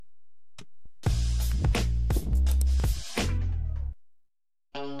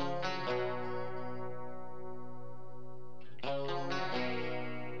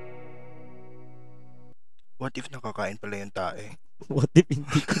What if nakakain pala yung tae? What if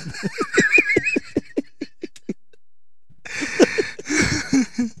hindi ko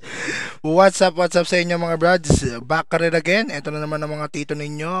What's up sa inyo mga brads? Back ka rin again. Ito na naman ang mga tito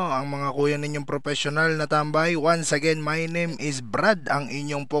ninyo, ang mga kuya ninyong professional na tambay. Once again, my name is Brad, ang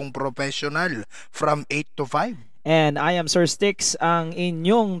inyong pong professional from 8 to 5. And I am Sir Sticks, ang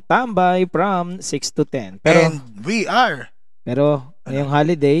inyong tambay from 6 to 10. And we are... Pero ngayong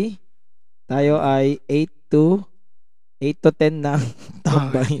holiday, tayo ay 8 to 10 na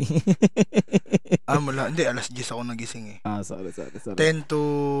tambay. Mula. Hindi, alas 10 ako nagising eh. Sorry. 10 to...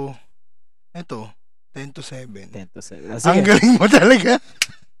 Ito, 10 to 7. 10 to 7. Ang galing mo talaga.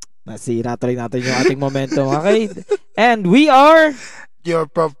 Nasira tuloy natin yung ating momentum. Okay? And we are... Your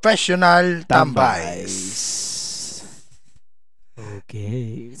professional tambays.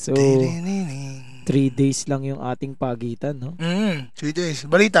 Okay. So, 3 days lang yung ating pagitan, no? 3 days.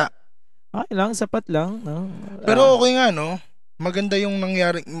 Balita. Okay lang, sapat lang, no? Pero okay nga, no? Maganda yung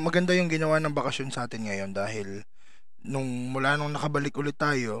nangyari, maganda yung ginawa ng bakasyon sa atin ngayon dahil mula nung nakabalik ulit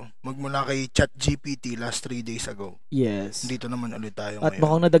tayo, magmula kay ChatGPT last 3 days ago. Yes. Dito naman ulit tayo At ngayon.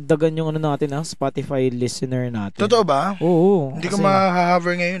 mukhang nadagdagan yung natin, Spotify listener natin. Totoo ba? Oo. Hindi ko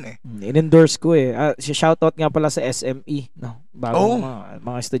ma-hover ngayon eh. In-endorse ko eh. Shoutout nga pala sa SME, no? Bago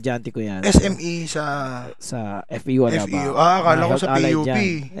mga estudyante ko yan. SME sa FEU, wala ba? FEU. Akala ko sa PUP.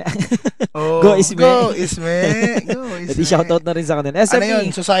 Go Isme. Go Isme. Edi shoutout na rin sa kanila. SME. Ano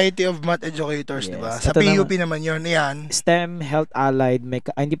yun? Society of Math Educators, yes. diba? Sa PUP naman yun. Yan. STEM Health Allied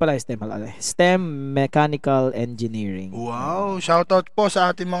hindi pala STEM Health Allied. STEM Mechanical Engineering. Wow, shoutout po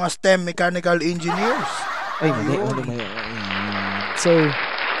sa ating mga STEM Mechanical Engineers. Ay, mali. So,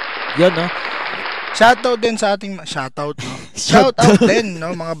 yun, no? Shoutout din sa ating shoutout din,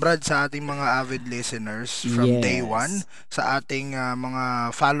 no, mga brad, sa ating mga avid listeners from day one, sa ating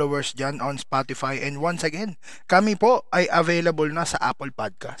mga followers dyan on Spotify. And once again, kami po ay available na sa Apple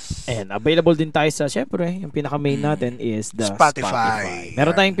Podcast. And available din tayo sa, syempre, yung pinaka-main natin is the Spotify.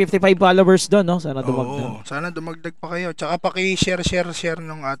 Meron tayong 55 followers doon, no? Sana dumagdag. Sana dumagdag pa kayo. Tsaka paki-share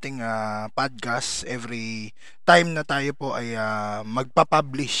ng ating podcast every time na tayo po ay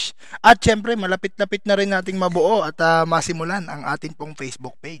magpa-publish. At syempre, malapit-lapit na rin nating mabuo at masimulan ang ating pong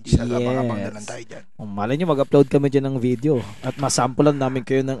Facebook page. Abang-abang na lang tayo dyan. Malay nyo, mag-upload kami dyan ng video at masampulan namin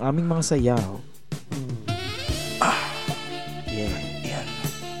kayo ng aming mga sayaw. Yan.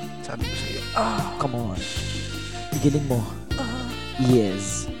 Sabi ko sa'yo. Come on. Igiling mo.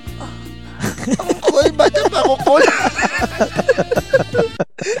 Yes. Ang cool, bata pa ako cool.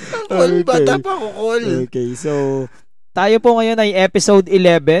 Ang cool, bata pa ako cool. Okay, so tayo po ngayon ay episode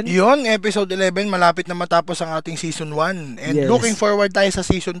 11. Yun, episode 11, malapit na matapos ang ating season 1. And looking forward tayo sa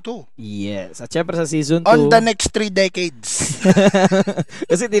season 2. Yes, at syempre sa season 2. On the next 3 decades.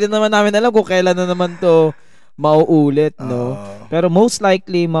 Kasi di naman namin alam kung kailan na naman to mauulit, no? Pero most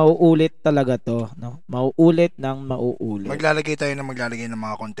likely mauulit talaga to, no? Mauulit. Maglalagay ng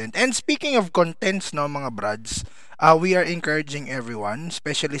mga content. And speaking of contents, no, mga brads, we are encouraging everyone,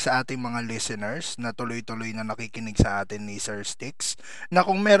 especially sa ating mga listeners na tuloy-tuloy na nakikinig sa atin ni Sir Sticks, na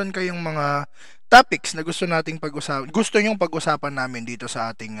kung meron kayong mga topics na gusto nyong pag-usapan namin dito sa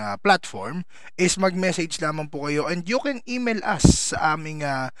ating platform, is mag-message lamang po kayo and you can email us sa aming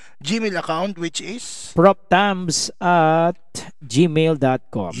Gmail account, which is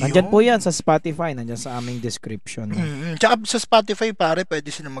ProfTambs@gmail.com. Nandyan po yan sa Spotify, nandyan sa aming description. Tsaka sa Spotify, pare,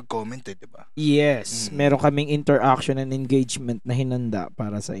 pwede sila mag-comment eh, diba? Yes, meron kaming interaction and engagement na hinanda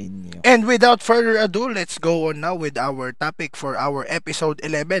para sa inyo. And without further ado, let's go on now with our topic for our episode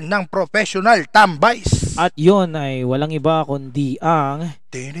 11 ng Professional Tambays. At yun ay walang iba kundi ang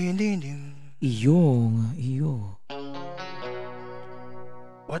iyong.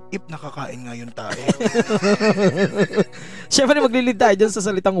 What if nakakain nga yung tae? Siyempre maglilid tayo dyan sa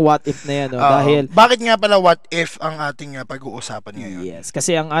salitang what if na yan. No? Dahil, bakit nga pala what if ang ating pag-uusapan ngayon? Yes,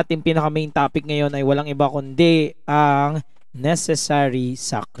 kasi ang ating pinaka-main topic ngayon ay walang iba kundi ang necessary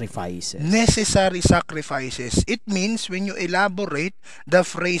sacrifices. Necessary sacrifices. It means when you elaborate the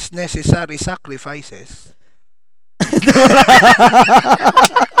phrase necessary sacrifices.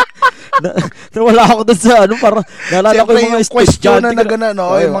 Nawala ako dun sa parang naalala ko yung mga question na gano'n,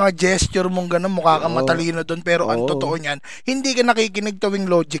 no? Yung mga gesture mong gano'n, mukha kang matalino dun, pero ang totoo niyan, hindi ka nakikinig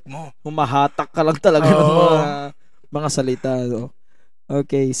tuwing logic mo. Humahatak ka lang talaga ng mga salita, no?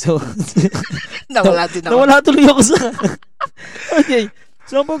 Okay, so nawala tuloy ako sa Okay.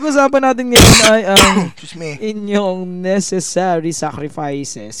 So ang pag-usapan natin ngayon ay ang inyong necessary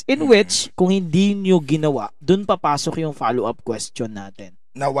sacrifices, in which kung hindi nyo ginawa, dun papasok yung follow-up question natin.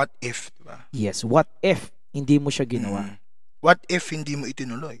 Na what if, diba? Yes, what if hindi mo siya ginawa? What if hindi mo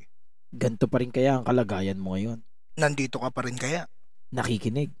itinuloy? Ganto pa rin kaya ang kalagayan mo ngayon? Nandito ka pa rin kaya?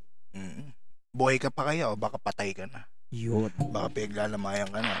 Nakikinig? Buhay ka pa kaya o baka patay ka na? Yun. Baka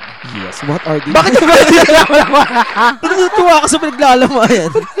pinaglalamayan ka na. Yes. What are the... Bakit ba pinaglalamayan? Natutuwa ka sa pinaglalamayan.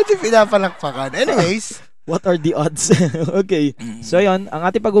 Hindi pinapalakpakan. Anyways. What are the odds? Okay. So yun, ang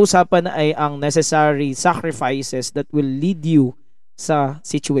ating pag-uusapan ay ang necessary sacrifices that will lead you sa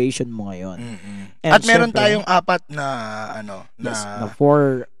situation mo ngayon. At meron tayong apat na na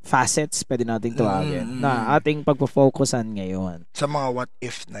 4 facets pwede nating tawagin na ating pagpo-focusan ngayon. Sa mga what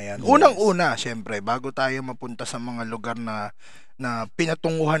if na yan. Unang-una, syempre, bago tayo mapunta sa mga lugar na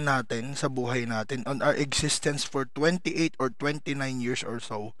pinatunguhan natin sa buhay natin on our existence for 28 or 29 years or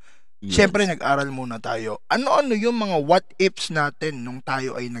so, syempre nag-aral muna tayo. Ano-ano yung mga what ifs natin nung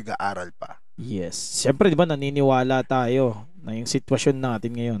tayo ay nag-aaral pa? Yes. Syempre, di ba, naniniwala tayo na yung sitwasyon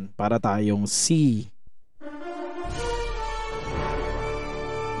natin ngayon para tayong Yes.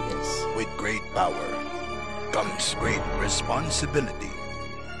 With great power comes great responsibility.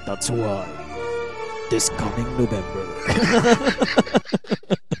 That's why this coming November.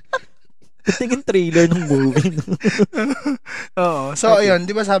 Tingin trailer ng movie. Oo. So, ayun,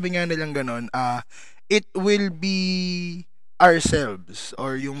 di ba sabi nga nilang ganun, it will be ourselves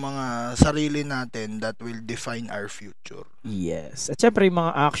or yung mga sarili natin that will define our future. Yes. At syempre, yung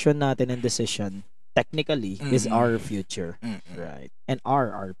mga action natin and decision, technically, is our future. Right? And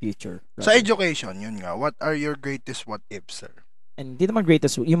our future. Right? Sa education, yun nga, what are your greatest what ifs, sir? And di naman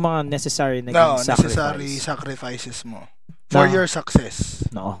greatest, yung mga necessary necessary sacrifices mo for your success.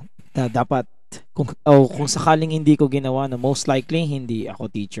 No. Na dapat, kung sakaling hindi ko ginawa, no, most likely, hindi ako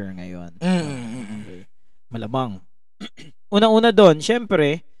teacher ngayon. Okay. Malamang. Una-una doon,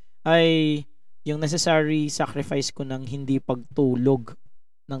 syempre, ay yung necessary sacrifice ko ng hindi pagtulog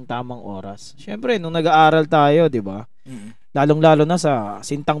ng tamang oras. Syempre, nung nag-aaral tayo, di ba? Lalong-lalo na sa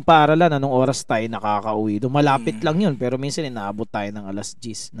sintang paaralan, anong oras tayo nakakauwi. Malapit lang yun, pero minsan inaabot tayo ng alas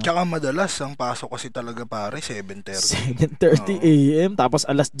 10. No? Tsaka madalas, ang pasok kasi talaga pare, 7:30. 7:30 a.m. Tapos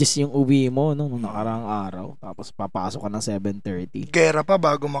alas 10 yung uwi mo, no, nung nakaraang araw. Tapos papasok ka ng 7:30. Gera pa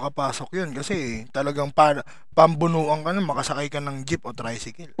bago makapasok yun kasi talagang pambunuan ka na, makasakay ka ng jeep o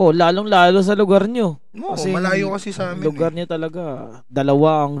tricycle. Lalong-lalo sa lugar nyo. Kasi malayo kasi sa amin. Lugar nyo talaga,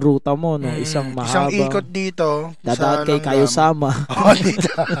 dalawa ang ruta mo, no? Isang mahaba. Isang ikot dito. Dadaan kay kayo sama.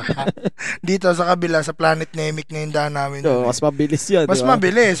 Dito sa kabila, sa Planet Nemic na yung daan namin. So, mas mabilis yan. Mas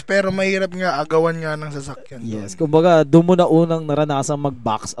mabilis, pero mahirap nga agawan nga ng sasakyan. Yes, kumbaga, doon mo na unang naranasan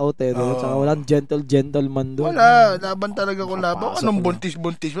mag-box out no? Tsaka walang gentleman doon. Wala, laban talaga ko laban. Anong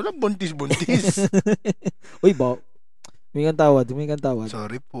buntis-buntis? Walang buntis-buntis. Uy, humingan tawad.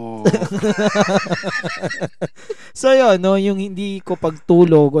 Sorry po. So yun, no, yung hindi ko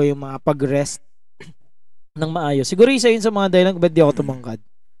pagtulog o yung mga pag-rest ng maayos. Siguro isa yun sa mga dahilan kung ba't di ako tumangkad.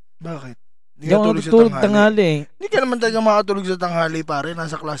 Bakit? Hindi ako natutulog tanghali. Hindi ka naman talaga makatulog sa tanghali, pare.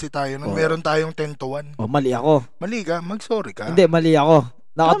 Nasa klase tayo nun. Meron tayong 10 to 1. Mali ako. Mali ka? Mag-sorry ka? Hindi, mali ako.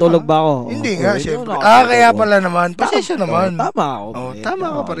 Nakatulog ba ako? Hindi nga, syempre. Kaya pala naman. Pasensya naman. Tama ako. Tama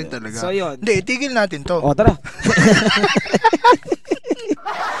ka pa rin talaga. So, yun. Hindi, itigil natin to. Tara.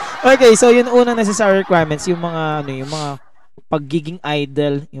 Okay, so yun unang necessary requirements, yung mga pagiging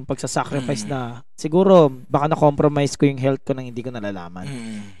idle, yung pagsasacrifice na siguro baka na-compromise ko yung health ko nang hindi ko nalalaman.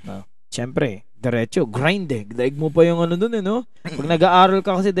 No? Siyempre, diretso, grind Daig mo pa yung dun no? Pag nag-aaral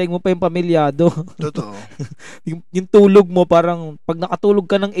ka kasi daig mo pa yung pamilyado. Totoo. yung tulog mo parang, pag nakatulog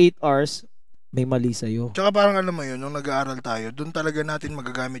ka ng 8 hours, may mali sa'yo. Tsaka parang alam mo yun, nung nag-aaral tayo, dun talaga natin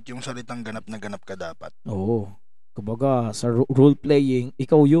magagamit yung salitang ganap na ganap ka dapat. Oo. Kumbaga, sa role playing,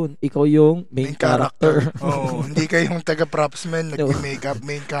 ikaw yung main character. Hindi ka yung taga-propsman, nag-makeup,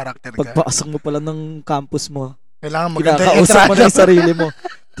 main character ka. Pagpasok mo pala ng campus mo, kailangan maganda yung kinakausap mo na yung sarili mo.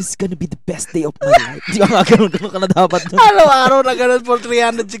 This is gonna be the best day of my life. Di ba nga ganun ka na dapat nun? Araw-araw na ganun for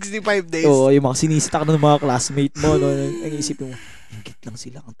 365 days. Oo, yung mga sinisita ka ng mga classmate mo, no? Ang isip mo, hingit lang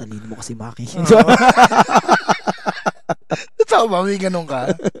sila, ang talino mo kasi Maki. Totoo ba? May ganun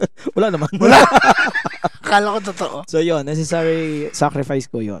ka? Wala naman. Wala. Akala ko totoo. So yun, necessary sacrifice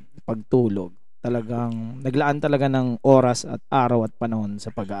ko yun. Pagtulog. Talagang, naglaan talaga ng oras at araw at panahon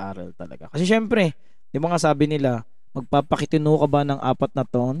sa pag-aaral talaga. Kasi syempre, di ba nga sabi nila, magpapakitino ka ba ng 4 na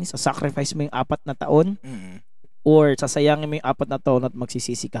taon? Sacrifice mo yung 4 na taon? Or sasayangin mo yung 4 na taon at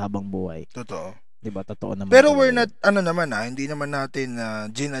magsisisi ka habang buhay? Totoo. Diba? Totoo naman. Pero we're not, hindi naman natin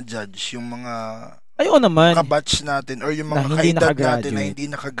ginajudge yung mga Ay, oo naman. kabatch natin or yung Na mga hindi kaedad natin na nakagraduate. hindi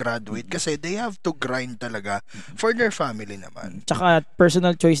nakagraduate kasi they have to grind talaga for their family naman. Tsaka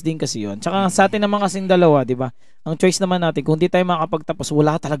personal choice din kasi yun. Tsaka sa atin naman kasing dalawa, di ba? Ang choice naman natin, kung di tayo makapagtapos,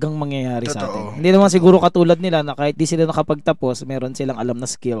 wala talagang mangyayari sa Totoo. atin. Hindi naman Totoo. siguro katulad nila na kahit di sila nakapagtapos, meron silang alam na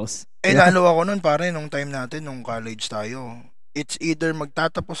skills. Lalo ako nun pare, nung time natin, nung college tayo. It's either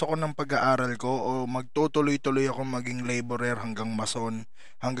magtatapos ako ng pag-aaral ko o magtutuloy-tuloy ako maging laborer hanggang mason,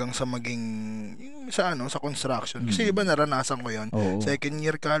 hanggang sa maging sa sa construction. Kasi iba naranasan ko 'yon. Oo. Second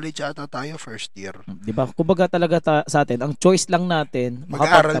year college ata tayo, first year. Di ba? Kumbaga talaga sa atin, ang choice lang natin,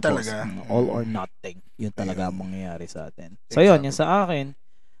 Mag-aaral makapagtapos. talaga. All or nothing. Yun talaga ang mangyayari sa atin. So, Exactly. yun sa akin.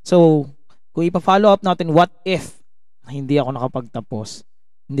 So, kung ipa-follow up natin, what if hindi ako nakapagtapos?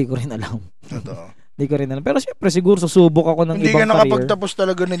 Hindi ko rin alam. Totoo. Hindi ko rin alam. Pero syempre, siguro susubok ako ng Hindi ka ibang career. nakapagtapos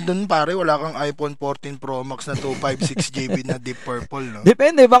talaga nandun pare, wala kang iPhone 14 Pro Max na 256 GB na deep purple, no?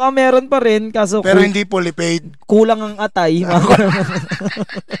 Depende, baka meron pa rin. Kaso Pero hindi fully paid. kulang ang atay.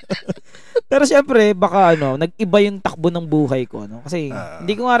 Pero syempre, baka nag-iba yung takbo ng buhay ko, no? Kasi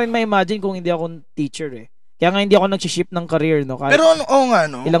hindi ko nga rin ma-imagine kung hindi ako teacher eh. Kaya nga hindi ako nag-shift ng career, no? Kahit Pero nga,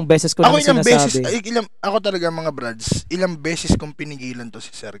 no? ilang beses ko Ako na ilang beses, sinasabi. ako talaga mga brads, ilang beses kong pinigilan to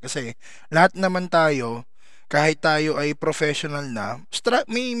si sir. Kasi lahat naman tayo, kahit tayo ay professional na,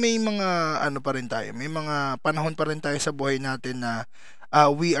 may mga pa rin tayo, may mga panahon pa rin tayo sa buhay natin na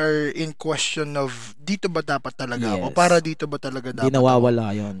we are in question of dito ba dapat talaga ako? Yes. Para dito ba talaga dapat Hindi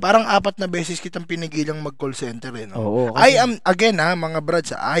nawawala yun. Parang 4 na beses kitang pinigilang mag-call center no? Oo, I am, again mga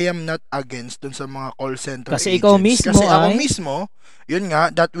brads, I am not against dun sa mga call center kasi agents. ikaw mismo Kasi ako mismo, yun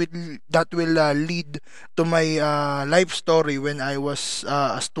nga, that will lead to my life story when I was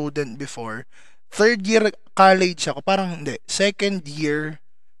a student before. Third year college ako, parang hindi, second year,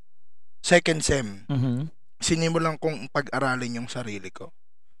 second sem. Sinimulan kong pag-aralin yung sarili ko.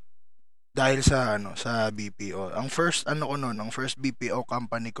 Dahil sa sa BPO. Ang first ang first BPO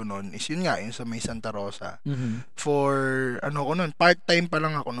company ko noon is yun nga, yung sa may Santa Rosa. For part-time pa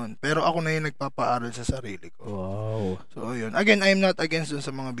lang ako noon. Pero ako na yung nagpapaaral sa sarili ko. Wow. So yun. Again, I'm not against dun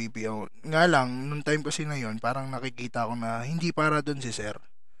sa mga BPO. Nga lang, nung time kasi na yun, parang nakikita ko na hindi para dun si sir.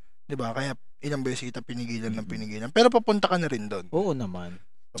 'Di ba? Kaya ilang beses kita pinigilan ng pinigilan. Pero papunta ka na rin doon. Oo naman.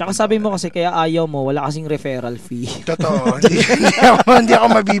 Tsaka sabi mo kasi kaya ayaw mo, wala kasing referral fee. Totoo. hindi ako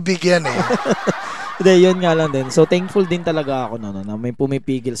mabibigyan eh. Hindi, yun nga lang din. So, thankful din talaga ako na may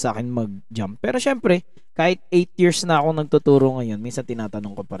pumipigil sa akin mag-jump. Pero syempre, kahit 8 years na ako nagtuturo ngayon, minsan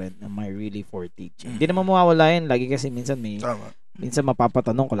tinatanong ko pa rin, am I really for teaching? Hindi naman mawawala yan. Lagi kasi minsan minsan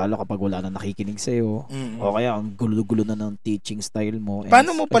mapapatanong ko lalo kapag wala na nakikinig sa'yo. O kaya ang gulo-gulo na ng teaching style mo.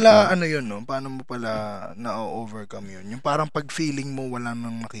 Paano mo pala, no? Paano mo pala na-overcome yun? Yung parang pag-feeling mo wala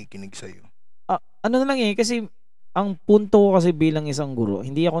nang nakikinig sa'yo. Ano na lang kasi ang punto ko kasi bilang isang guro,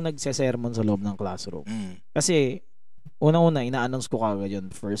 hindi ako nagse-sermon sa loob ng classroom. Kasi, una-una, ina-announce ko kagad yun,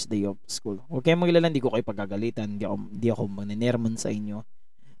 first day of school. Huwag kayong maglala, hindi ko kayo pagagalitan, hindi ako maninermon sa inyo.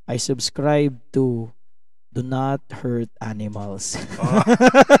 I subscribe to Do Not Hurt Animals.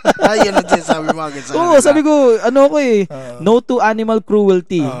 Yan ang sinasabi mo agad sa Oo, sabi ko, no to animal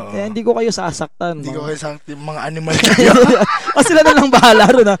cruelty. Kaya hindi ko kayo sasaktan. Hindi ko kayo sasaktan, mga animal kayo. Sila na lang bahala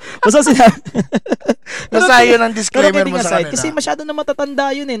ron Basta sila. Basta yun ang disclaimer mo sa kanila. Kasi masyado na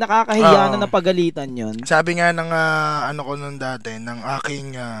matatanda yun nakakahiya na napagalitan yun. Sabi nga ng ko nung dati, ng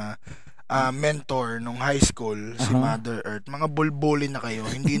aking mentor nung high school, si Mother Earth, mga bulbuli na kayo,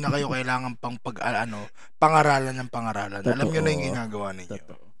 hindi na kayo kailangan pangaralan ng pangaralan. Totoo. Alam nyo na yung ginagawa ninyo.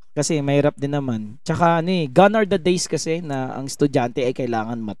 Totoo. Kasi mahirap din naman. Tsaka gone are the days kasi na ang estudyante ay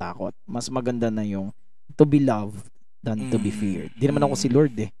kailangan matakot. Mas maganda na yung to be loved than to be feared. Di naman ako si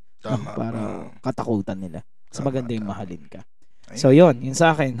Lord Tama. Para katakutan nila. Mas maganda yung mahalin ka. So yun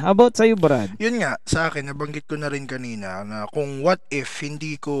sa akin. How about sa'yo, Brad? Yun nga, sa akin, nabanggit ko na rin kanina na kung what if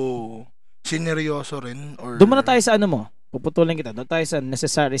hindi ko sineryoso rin or doon muna tayo sa mo. Puputulin kita. Doon tayo sa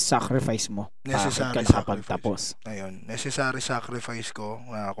necessary sacrifice mo. Necessary sacrifice. Ayun, necessary sacrifice ko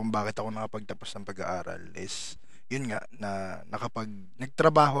kung bakit ako nakapagtapos ng pag-aaral is yun nga na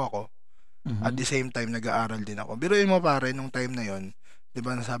nagtrabaho ako at the same time nag-aaral din ako. Biruin mo pare nung time na yon, 'di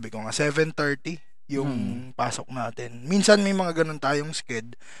ba nasabi ko nga 7:30 yung pasok natin. Minsan may mga ganun tayong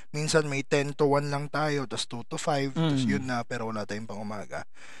sked. Minsan may 10 to 1 lang tayo, tapos 2 to 5, tapos yun na, pero wala tayong pang umaga.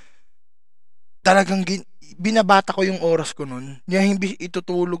 Talagang binabata ko yung oras ko nun.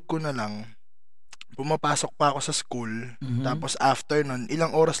 Itutulog ko na lang. Pumapasok pa ako sa school. Tapos after nun,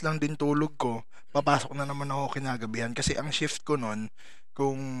 ilang oras lang din tulog ko. Papasok na naman ako kinagabihan. Kasi ang shift ko nun,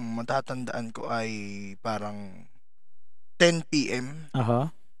 kung matatandaan ko ay parang 10 p.m.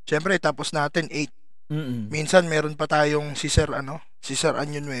 Siyempre, tapos natin 8. Minsan meron pa tayong si Sir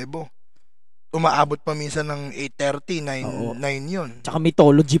Anyo Nuevo. umaabot pa minsan ng 8:30, Oo. 9 yun. Tsaka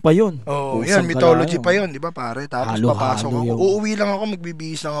mythology pa yun. Oh, yan, Pusang mythology kalayo. pa yun, di ba pare? Tapos papasok Halo-halo ako, yung... uuwi lang ako,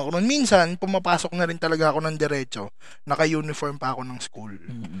 magbibihis lang ako nun. Minsan, pumapasok na rin talaga ako ng diretso. Naka-uniform pa ako ng school.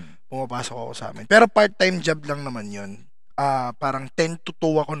 Mm-mm. Pumapasok ako sa amin. Pero part-time job lang naman yun. Parang 10 to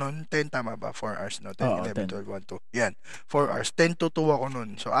 2 ako nun. 10 tama ba? 4 hours, no? 10, Oo, 11, 10. 12, 1, 2. Yan, 4 hours. 10 to 2 ako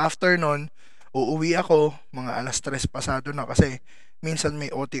nun. So, after nun, uuwi ako, mga alas 3 pasado na kasi minsan may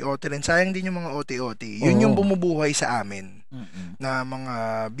OT-OT rin. Sayang din yung mga OT-OT. Yun yung Oo. bumubuhay sa amin Mm-mm. na mga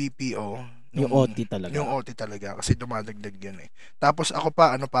BPO. Yung OT talaga. Yung OT talaga kasi dumadagdag yun eh. Tapos ako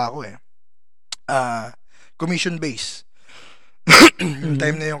pa, ano pa ako eh. Commission base. Yung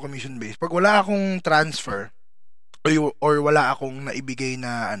time na yung commission base. Pag wala akong transfer or wala akong naibigay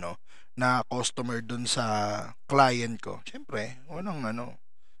na na customer dun sa client ko, syempre, walang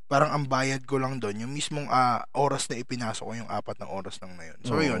parang ang bayad ko lang doon yung mismong oras na ipinasok ko, yung 4 na oras lang na yun.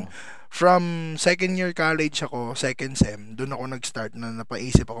 So yun, from second year college ako, second sem, doon ako nag-start na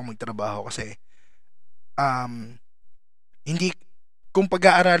napaisip ako magtrabaho kasi hindi, kung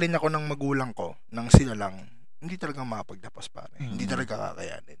pag-aaralin ako ng magulang ko, ng sila lang, hindi talaga mapagdapas pare. Hindi talaga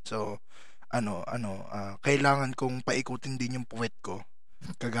kakayanin. So, kailangan kong paikutin din yung puwet ko,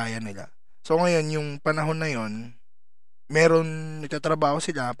 kagaya nila. So, ngayon, yung panahon na yon, meron nagtatrabaho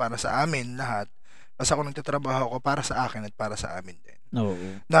sila para sa amin lahat. Tapos ako nagtatrabaho ako para sa akin at para sa amin din. Oo.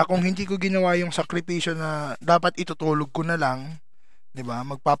 Na kung hindi ko ginawa yung sakripisyo na dapat itutulog ko na lang, 'di ba?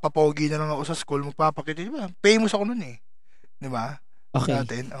 Magpapapogi na lang ako sa school, magpapakita, 'di ba? Famous ako noon eh. 'Di ba? Okay.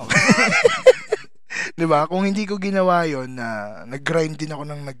 Natin. Okay. 'Di ba? Kung hindi ko ginawa 'yon na nag-grind din ako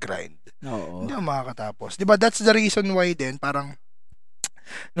ng nag-grind. Oo. Hindi ako makakatapos. 'Di ba? That's the reason why din parang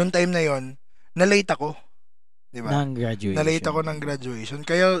noong time na 'yon, na-late ako. 'Di ba? Ng graduation. Na-late ako ng graduation.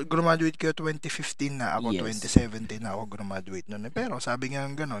 Kaya graduate ko 2015 na ako, Yes. 2017 na ako graduate noon. Pero sabi nga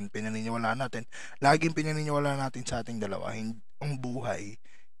ng ganun, pinaniniwalaan natin, laging pinaniniwalaan natin sa ating dalawa, ang buhay,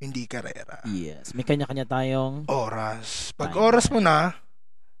 hindi karera. Yes. May kanya-kanya tayong Oras. Pag Time. oras mo na,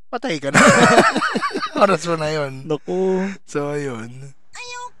 patay ka na. Oras mo na yun. Naku. So, ayun.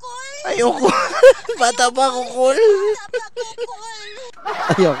 Ayoko. Bata pa ako, cool.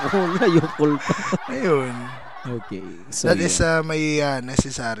 Ayoko pa. Ayun. Okay. So, That is my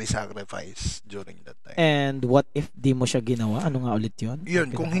necessary sacrifice during that time. And what if di mo siya ginawa? Ano nga ulit yun? Yun,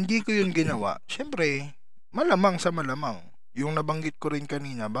 kung hindi ko yun ginawa, syempre, malamang sa malamang. Yung nabanggit ko rin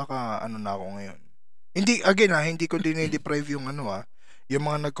kanina, baka na ako ngayon. Hindi, again hindi ko dine-deprive yung yung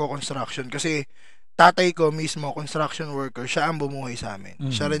mga nagko-construction. Kasi, tatay ko mismo, construction worker, siya ang bumuhay sa amin.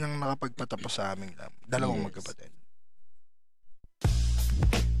 Mhm. Siya rin ang nakapagpatapos sa amin. Dalawang Yes. magkapatid.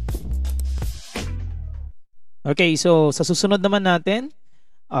 Okay, so sa susunod naman natin,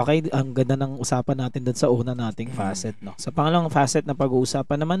 okay, ang ganda ng usapan natin doon sa una nating facet, no? Sa pangalawang facet na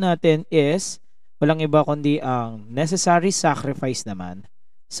pag-uusapan naman natin is walang iba kundi ang necessary sacrifice naman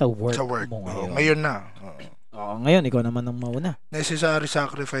sa work, Sa work. mo Oo, ngayon. ngayon na. Oo. Oo, ngayon ikaw naman ang mauna. Necessary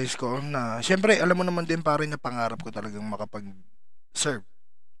sacrifice ko na, syempre, alam mo naman din pare na pangarap ko talagang makapag-serve.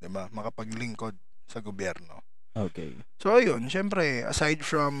 'Di ba? Makapaglingkod sa gobyerno. Okay. So, ayun, syempre, aside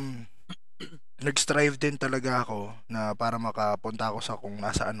from nag-strive din talaga ako na para makapunta ako sa kung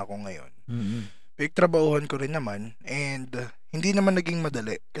nasaan ako ngayon. Mhm. Pinagtrabahuhan ko rin naman and hindi naman naging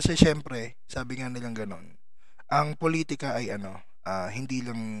madali kasi syempre, sabi nga nilang ganon, ang politika ay hindi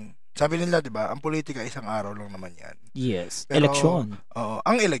lang, sabi nila 'di ba, ang politika isang araw lang naman 'yan. Yes. Pero, Eleksyon. Oo,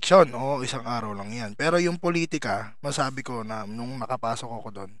 ang eleksyon, isang araw lang 'yan. Pero yung politika, masabi ko na nung nakapasok ako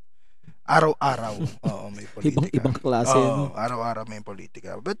doon, araw-araw, may politika. Ibang klase, no? Araw-araw may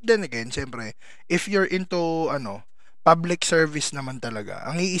politika. But then again, syempre, if you're into public service naman talaga,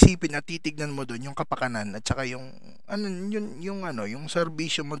 ang iisipin at titignan mo doon yung kapakanan at saka yung yung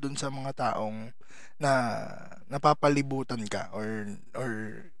serbisyo mo doon sa mga taong na napapalibutan ka or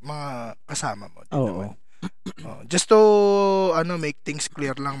mga kasama mo, din Oo. naman. Just to make things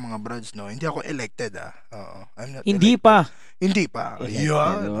clear lang mga brads, no. Hindi ako elected I'm not Hindi elected. pa. Hindi pa. Elected,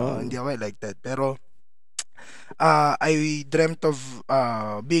 Yun, oh. hindi ako elected. Pero, I dreamt of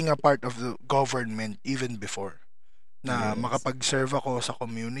being a part of the government even before. Na Yes. makapag-serve ako sa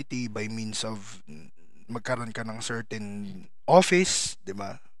community by means of magkaroon ka ng certain office, di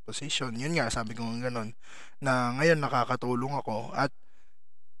ba? Position. Yun nga, sabi ko nga ganun. Na ngayon nakakatulong ako at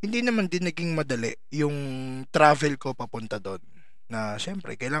hindi naman din naging madali yung travel ko papunta doon. Na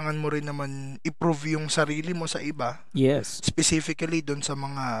syempre, kailangan mo rin naman i-prove yung sarili mo sa iba. Yes. Specifically doon sa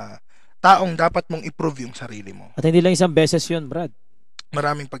mga taong dapat mong i-prove yung sarili mo. At hindi lang isang beses yun, Brad.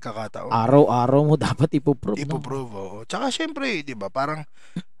 Maraming pagkakataon. Araw-araw mo dapat ipoprove. Ipoprove, oo. Tsaka syempre, 'di ba, parang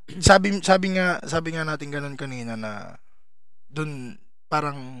sabi nga natin ganun kanina na doon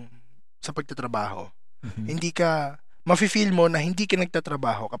parang sa pagtatrabaho. Mhm. Hindi ka mafi-feel mo na hindi ka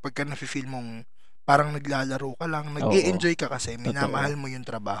nagtatrabaho kapag ka nafi-feel mong parang naglalaro ka lang, Oo. nag-e-enjoy ka kasi minamahal Totoo. mo yung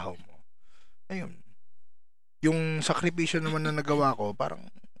trabaho mo. Ayun. Yung sakripisyo naman na nagawa ko, parang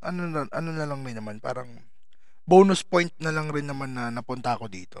ano na lang rin naman, parang bonus point na lang rin naman na napunta ako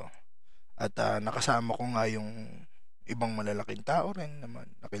dito. At nakasama ko nga yung ibang malalaking tao rin naman,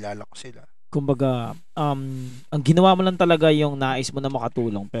 nakilala ko sila. Kumbaga, ang ginawa mo lang talaga yung nais mo na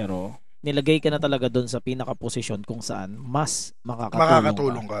makatulong pero nilagay ka na talaga doon sa pinaka-posisyon kung saan mas makakatulong ka.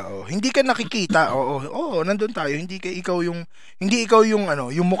 Makakatulong ka, oo. Hindi ka nakikita, oo, oo, nandun tayo. Hindi ikaw yung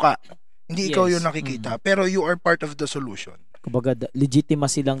ano, yung muka. Hindi ikaw yung Yes. nakikita, pero you are part of the solution. Kumbaga,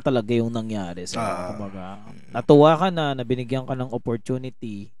 legitimacy lang talaga yung nangyari sa'yo. Ah, Kumbaga, natuwa ka na binigyan ka ng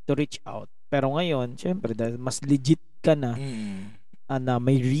opportunity to reach out. Pero ngayon, syempre, dahil mas legit ka na, mm. na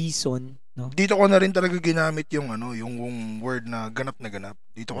may reason, no? Dito ko na rin talaga ginamit yung ano, yung word na ganap na ganap.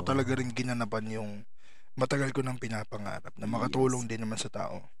 Dito ko Oo. talaga rin ginanapan yung matagal ko nang pinapangarap na makatulong din naman sa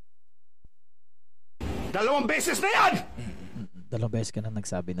tao. 2 beses na yan! Dalawang beses ka na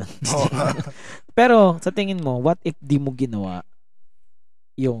nagsabi nun. Oo. Pero, sa tingin mo, what if di mo ginawa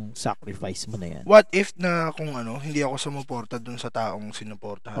yung sacrifice mo na yan? What if na kung ano, hindi ako sumuporta dun sa taong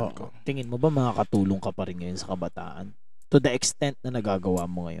sinuportahan ko? Tingin mo ba makakatulong ka pa rin ngayon sa kabataan? To the extent na nagagawa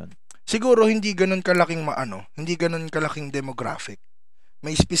mo ngayon? Siguro hindi ganun kalaking hindi ganun kalaking demographic.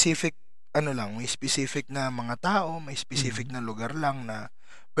 May specific may specific na mga tao, may specific na lugar lang na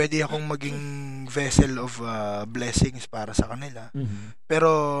pwede akong maging vessel of blessings para sa kanila. Mhm.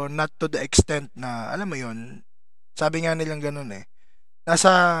 Pero not to the extent na, alam mo yun, sabi nga nilang ganun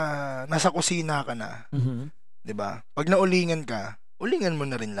nasa kusina ka na, Mhm. 'di ba? Pag naulingan ka, ulingan mo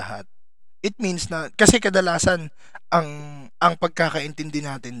na rin lahat. It means na kasi kadalasan ang pagkakaintindi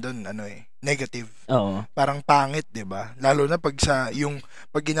natin doon negative. Oo. Parang pangit, 'di ba? Lalo na pag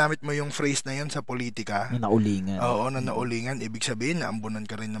ginamit mo yung phrase na 'yon sa politika. Na naulingan. Oo, na naulingan, ibig sabihin naambunan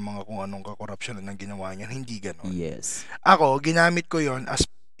ka rin ng mga kung anong kakorupsyon na ginawa niyan. Hindi ganoon. Yes. Ako, ginamit ko 'yon as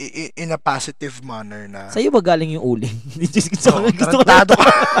in a positive manner na Sa'yo ba galing yung uling? Gusto ko tarantado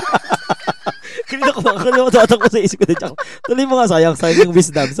ka. Kanina ko matatak ko sa isip ko. Tuloy mo nga, sayang yung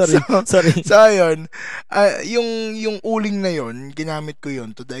wisdom. Sorry. Sorry. So ayun, yung uling na yon, ginamit ko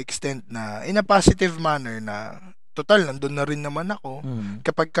yon to the extent na in a positive manner na total nandun na rin naman ako.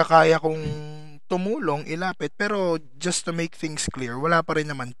 Kapag kakaya kong tumulong, ilapit, pero just to make things clear, wala pa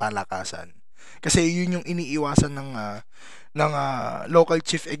rin naman palakasan. Kasi yun yung iniiwasan ng local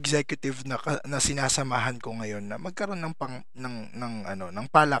chief executive na sinasamahan ko ngayon na magkaroon ng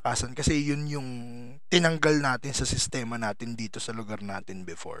palakasan kasi yun yung tinanggal natin sa sistema natin dito sa lugar natin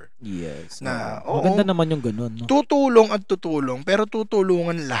before. Yes. Na Maganda naman yung ganun, no? tutulong at tutulong pero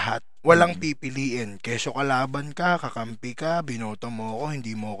tutulungan lahat. Walang pipiliin. Kesyo kalaban ka, kakampi ka, binoto mo ako,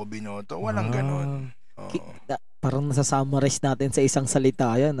 hindi mo ako binoto. Walang ganun. Oo. Parang nasa-summarize natin sa isang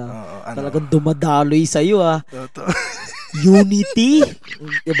salita yan, Ano? Talagang dumadaloy sa'yo, Totoo. Unity?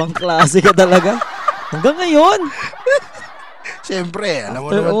 Ibang klase ka talaga. Hanggang ngayon. Siyempre, alam mo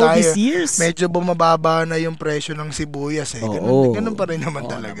After naman all tayo, these years. medyo bumababa na yung presyo ng sibuyas Ganun pa rin naman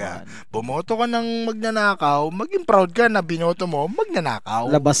Oo talaga. naman. Bumoto ka ng magnanakaw, maging proud ka na binoto mo magnanakaw.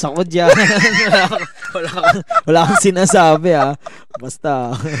 Labas ako dyan. wala kang sinasabi,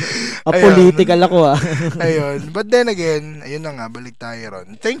 Basta, apolitical ako, Ayun. But then again, ayun na nga, balik tayo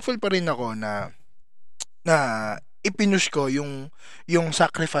ron. Thankful pa rin ako na ipinush ko yung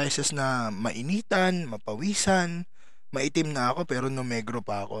sacrifices na mainitan, mapawisan, maitim na ako pero numegro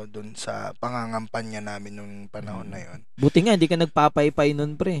pa ako dun sa pangangampanya namin nung panahon na yon. Buti nga, hindi ka nagpapaypay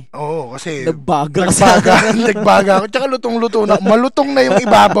nun, pre. Oo, kasi Nagbaga nagbaga ako. Tsaka lutong-luto na. Malutong na yung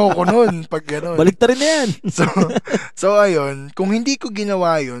ibabaw ko nun pag gano'n. Balik rin na yan. So ayun, kung hindi ko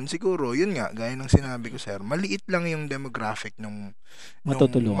ginawa yun, siguro, yun nga, gaya ng sinabi ko, sir, maliit lang yung demographic nung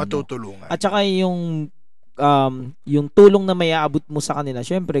matutulungan. At saka yung tulong na may aabot mo sa kanila,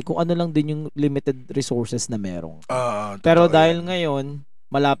 syempre, kung ano lang din yung limited resources na meron. Pero dahil ngayon,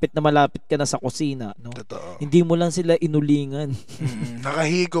 malapit ka na sa kusina, no? Totoo. Hindi mo lang sila inulingan.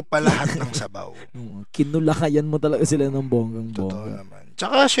 Nakahigop pa lahat ng sabaw. Kinulakayan mo talaga sila ng bonggang-bongga. Totoo naman.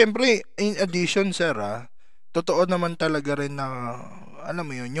 Tsaka, syempre, in addition, sir, totoo naman talaga rin na, alam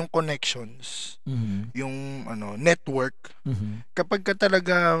mo yun, yung connections, yung network. Kapag ka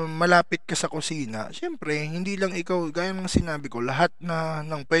talaga malapit ka sa kusina, syempre, hindi lang ikaw, gaya ng sinabi ko, lahat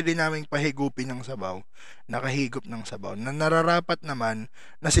ng pwede naming pahigupin ng sabaw, nakahigop ng sabaw, na nararapat naman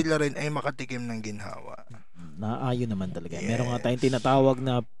na sila rin ay makatikim ng ginhawa. Naayon naman talaga. Yes. Meron nga tayong tinatawag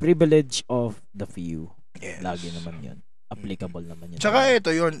na privilege of the few. Yes. Lagi naman yun. Applicable naman yun. Tsaka ito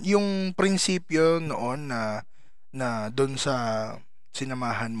yun, yung prinsipyo noon na doon sa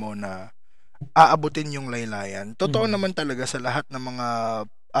sinamahan mo na aabutin yung laylayan. Totoo naman talaga sa lahat ng mga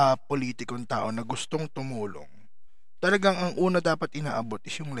politikong tao na gustong tumulong. Talagang ang una dapat inaabot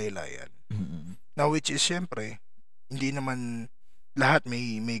is yung laylayan. Now, which is syempre, hindi naman lahat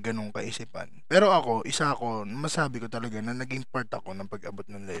may ganong kaisipan. Pero ako, masabi ko talaga na naging part ako ng pag-abot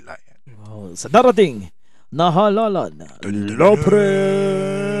ng laylayan. Wow. Sa darating na halalan,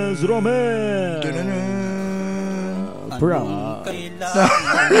 Lopez Romel. Anong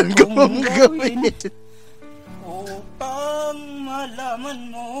kailangan kong gawin upang malaman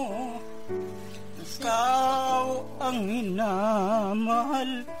mo ikaw ang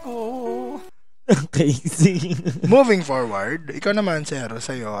minamahal ko. Okay, sige. Moving forward, ikaw naman, sir,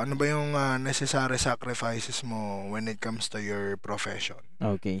 sa'yo, ano ba yung necessary sacrifices mo when it comes to your profession?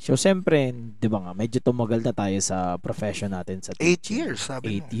 Okay, so siyempre, di ba nga, medyo tumagal na tayo sa profession natin sa 8 teaching. years,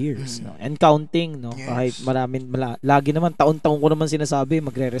 sabi 8 mo. years, no? And counting, no? Yes. Kahit lagi naman, taon-taon ko naman sinasabi,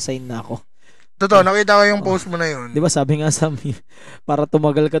 magre-resign na ako. Totoo, nakita ko yung post mo na yun. Di ba sabi nga sa amin, para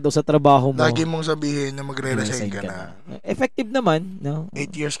tumagal ka daw sa trabaho mo. Lagi mong sabihin na magre-resign ka na. Effective naman, no? 8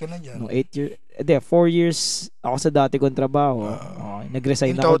 years ka na dyan. No, 8 years. 4 years ako sa dati kong trabaho.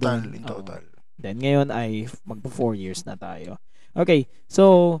 Nag-resign in ako total, doon. in total. Then ngayon ay magpo 4 years na tayo. Okay,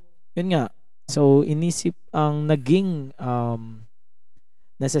 so yun nga. So inisip ang naging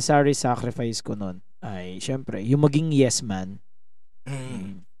necessary sacrifice ko noon ay syempre yung maging yes man.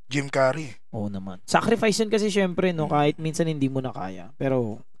 Jim Carrey. Oo naman. Sacrifice yun kasi syempre, no, kahit minsan hindi mo na kaya.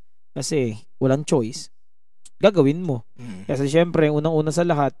 Pero kasi walang choice, gagawin mo. Kasi syempre, unang-una sa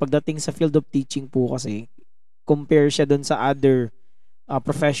lahat, pagdating sa field of teaching po kasi, compare siya doon sa other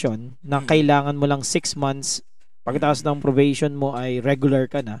profession na kailangan mo lang 6 months, pagkatapos ng probation mo ay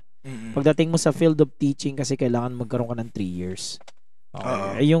regular ka na. Pagdating mo sa field of teaching kasi kailangan magkaroon ka ng 3 years.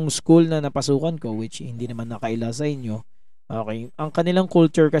 Okay. Yung school na napasukan ko, which hindi naman nakaila sa inyo, okay, ang kanilang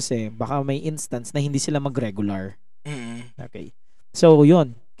culture kasi, baka may instance na hindi sila mag-regular. Okay. So,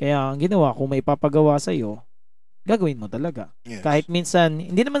 yun. Kaya ang ginawa, kung may papagawa sa'yo, gagawin mo talaga. Yes. Kahit minsan,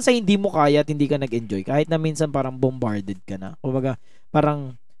 hindi naman sa hindi mo kaya at hindi ka nag-enjoy. Kahit na minsan parang bombarded ka na. Kumbaga,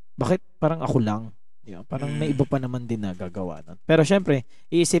 bakit parang ako lang? Yeah, parang may iba pa naman din na gagawa nun. Pero syempre,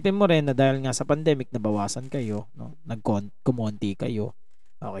 iisipin mo rin na dahil nga sa pandemic, nabawasan kayo, no? Kumonti kayo.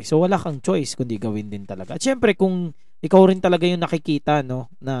 Okay, so wala kang choice kundi gawin din talaga. At syempre, kung ikaw rin talaga yung nakikita, no,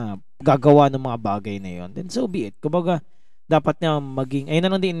 na gagawa ng mga bagay na yon, then so be it. Kumbaga, dapat na maging, ayun na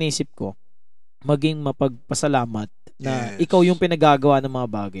lang din inisip ko, maging mapagpasalamat na ikaw yung pinagagawa ng mga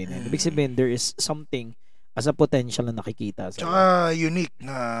bagay na yun. Ibig sabihin, there is something as a potential na nakikita. Tsaka unique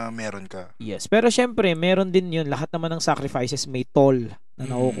na meron ka. Yes. Pero syempre, meron din yun. Lahat naman ng sacrifices may toll na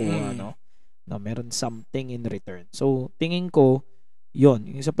nakukuha, no? Na meron something in return. So, tingin ko, yon,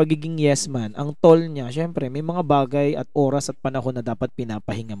 yung sa pagiging yes man, ang toll niya, syempre, may mga bagay at oras at panahon na dapat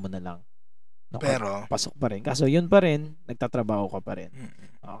pinapahinga mo na lang. No, pero pasok pa rin. Kaso yun pa rin, nagtatrabaho ka pa rin.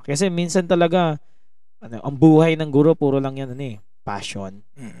 Kasi minsan talaga, ang buhay ng guro, puro lang yan, passion.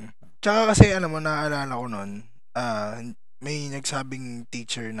 Tsaka kasi, alam mo, naaalala ko nun, may nagsabing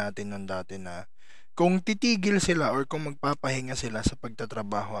teacher natin nun dati na, kung titigil sila or kung magpapahinga sila sa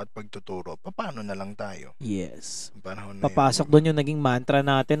pagtatrabaho at pagtuturo, paano na lang tayo? Yes. Papasok doon yung naging mantra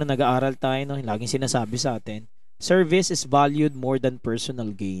natin na nag-aaral tayo, no? Laging sinasabi sa atin, service is valued more than personal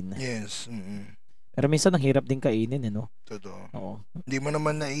gain. Yes. Pero minsan ang hirap din kainin, no? Totoo. Oo. Hindi mo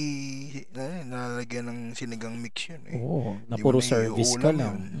naman nalalagyan ng sinigang mix yun. Oo, na puro service ka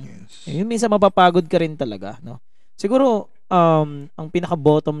lang. Yes. Yun, minsan mapapagod ka rin talaga, no? Siguro, ang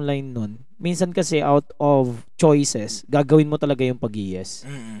pinaka-bottom line nun, minsan kasi out of choices, gagawin mo talaga yung pag-yes.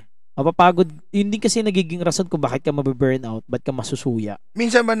 Mapapagod, yun din kasi nagiging rason kung bakit ka mababurn out, ba't ka masusuya.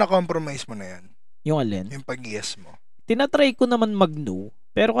 Minsan ba na-compromise mo na yan? Yung alin? Yung pag-yes mo. Tinatry ko naman mag-no,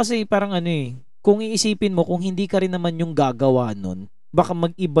 pero kasi parang kung iisipin mo, kung hindi ka rin naman yung gagawa nun, baka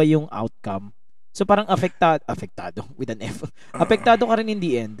mag-iba yung outcome. So parang apektado with an F. Apektado ka rin in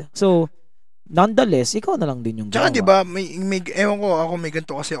the end. So, nonetheless, ikaw na lang din yung Tsaka gawa. diba, ewan ko, ako may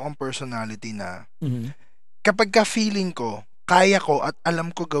ganito kasi akong personality na kapag ka-feeling ko, kaya ko at alam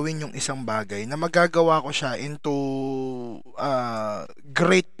ko gawin yung isang bagay na magagawa ko siya into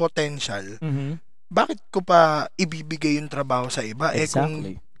great potential, bakit ko pa ibibigay yung trabaho sa iba?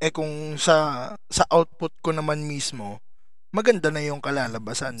 Exactly. Kung sa output ko naman mismo, maganda na yung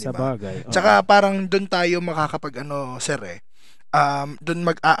kalalabasan, di ba? Sa bagay. Tsaka parang doon tayo makakapag sir doon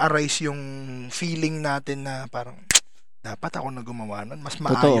mag-a-arise yung feeling natin na parang dapat ako na gumawa nun. Mas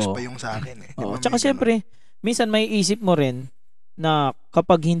maayos pa yung sa akin Oo. Tsaka syempre, minsan may isip mo rin na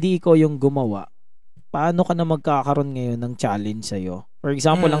kapag hindi ikaw yung gumawa, paano ka na magkakaroon ngayon ng challenge sa'yo? For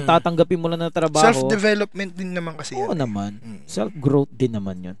example, ang tatanggapin mo lang na trabaho. Self-development din naman kasi Oo yan. naman. Self-growth din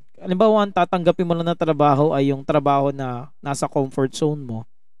naman yun. Halimbawa, ang tatanggapin mo lang na trabaho ay yung trabaho na nasa comfort zone mo.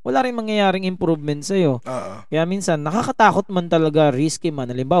 Wala rin mangyayaring improvement sa'yo. Kaya minsan, nakakatakot man talaga, risky man.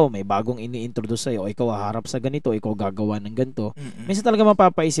 Halimbawa, may bagong ini-introduce sa'yo, o ikaw haharap sa ganito, ikaw gagawa ng ganito. Minsan talaga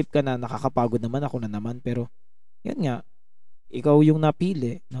mapapaisip ka na nakakapagod naman ako na naman. Pero, yun nga, ikaw yung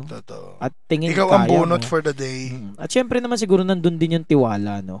napili. No? Totoo. At tingin Ikaw ang kaya bunot mo. for the day. At syempre naman siguro nandun din yung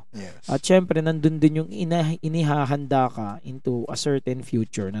tiwala. No? Yes. At syempre, nandun din yung inihahanda ka into a certain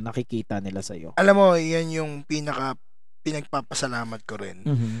future na nakikita nila sa'yo. Alam mo, yan yung pinagpapasalamat ko rin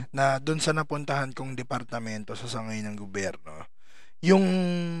na doon sa napuntahan kong departamento sa sangay ng gobyerno, yung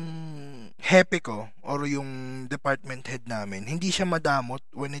hepe ko or yung department head namin, hindi siya madamot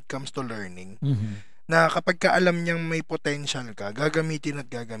when it comes to learning. Na kapag ka alam niyang may potential ka, gagamitin at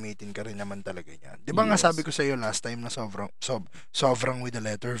gagamitin ka rin naman talaga niyan. 'Di ba nga sabi ko sa iyo last time na sobrang with the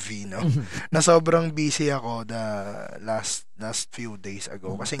letter V, no? Na sobrang busy ako the last few days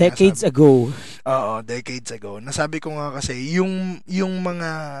ago kasi decades ago. Oo, decades ago. Nasabi ko nga kasi yung mga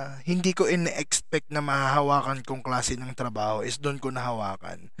hindi ko in-expect na mahahawakan kong klase ng trabaho is doon ko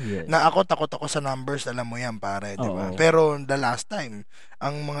nahawakan. Yes. Na takot ako sa numbers, alam mo yan pare, 'di ba? Oo. Pero the last time,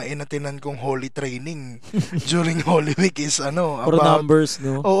 ang mga inatinan kong holy training during Holy Week is Puro about numbers,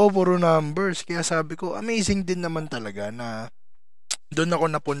 no? Oo, puro numbers. Kaya sabi ko, amazing din naman talaga na doon ako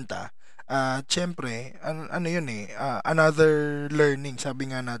napunta. Syempre, yun another learning.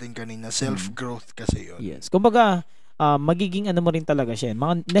 Sabi nga natin kanina, self-growth kasi yun. Yes. Kumbaga, magiging mo rin talaga siya.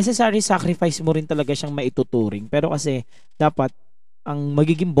 Mga necessary sacrifice mo rin talaga siyang maituturing. Pero kasi, dapat, ang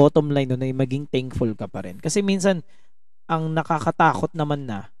magiging bottom line nun ay maging thankful ka pa rin. Kasi minsan, ang nakakatakot naman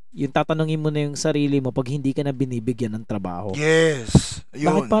na, yung tatanungin mo na yung sarili mo pag hindi ka na binibigyan ng trabaho. Yes. Yun.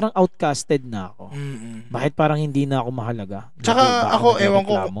 Bakit parang outcasted na ako? Bakit parang hindi na ako mahalaga? Tsaka ako,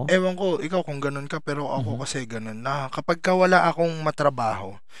 ewan ko, ikaw kung ganun ka, pero ako kasi ganun na kapag ka wala akong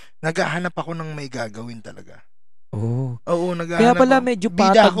matrabaho, naghahanap ako ng may gagawin talaga. Oo, naghahanap kaya pala ako. medyo Bida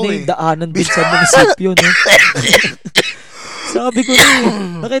patag ako na yung daanan din sa munisipyo, no? Sabi ko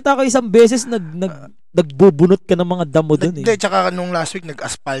nakita ko isang beses nagbubunot ka ng mga damo doon eh. Hindi, tsaka nung last week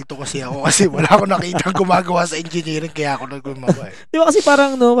nag-aspalto kasi ako kasi wala akong nakita gumagawa sa engineering kaya ako naggumawa eh. Di ba kasi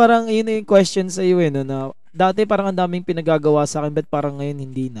parang yun yung question sa iyo no, na dati parang ang daming pinagagawa sa akin but parang ngayon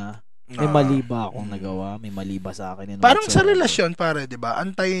hindi na. May mali ba akong nagawa? May mali ba sa akin? Parang sa relasyon pare, 'di ba?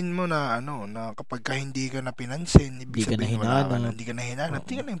 Antayin mo na na kapag ka hindi ka na pinansin, ibig sabihin hindi ka na hinanap,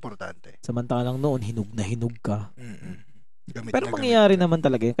 hindi ka na importante. Samantalang noon hinug na hinug ka. Pero na mangyayari naman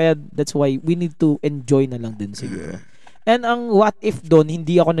talaga yun. Kaya that's why we need to enjoy na lang din siguro. And ang what if doon,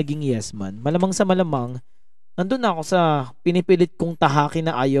 hindi ako naging yes man. Malamang sa malamang, nandun na ako sa pinipilit kong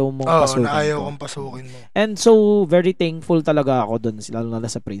tahakin na ayaw mong pasukin na ayaw ko. kong pasukin mo. And so, very thankful talaga ako doon, lalo na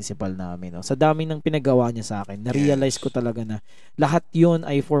sa principal namin. No? Sa dami ng pinagawa niya sa akin, na-realize ko talaga na lahat yon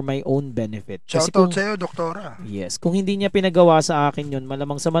ay for my own benefit. Shoutout sa'yo, doktora. Yes. Kung hindi niya pinagawa sa akin yon,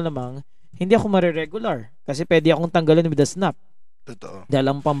 malamang sa malamang, hindi ako mariregular. Kasi pwede akong tanggalin with a snap. Totoo. Dahil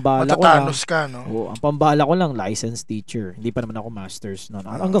ang pambala ko lang. Matatanos ka, no? Oo, ang pambala ko lang, licensed teacher. Hindi pa naman ako masters, no?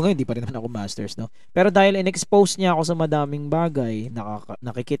 Hanggang ngayon, hindi pa rin naman ako masters, no? Pero dahil in-expose niya ako sa madaming bagay,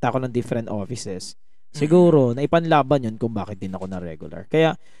 nakikita ko ng different offices, siguro, naipanlaban yun kung bakit din ako na regular.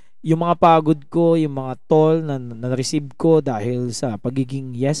 Kaya, yung mga pagod ko, yung mga toll na na-receive ko dahil sa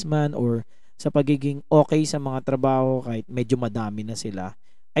pagiging yes man or sa pagiging okay sa mga trabaho kahit medyo madami na sila,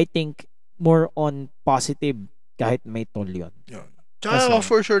 I think more on positive kahit may toll yun. Tsaka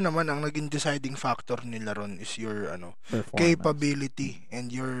for sure naman ang naging deciding factor nila ron is your capability and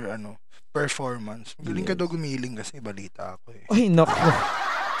your performance. Galing ka daw gumiling kasi balita ako eh. Ay nako.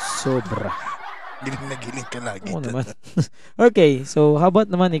 Sobra. Giling ka lagi. Oo naman. Okay, so how about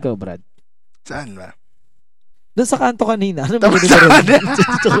naman ikaw, Brad? Saan ba? Doon sa kanto kanina. Ano tapos na rin?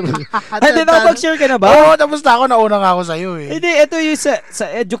 Hindi, nakapag-share ka na ba? Oo, tapos na ako. Nauna nga ako sa'yo eh. Hindi, ito yung sa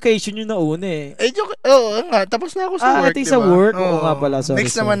education yung nauna eh. Oo nga, tapos na ako sa work, ito sa work? Oo nga pala. Sorry,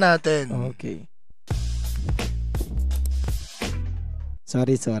 next naman natin. Okay.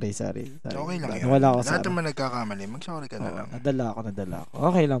 Sorry. Okay lang yun. Wala ako lahat naman nagkakamali. Mag-sorry ka na lang. Nadala ako.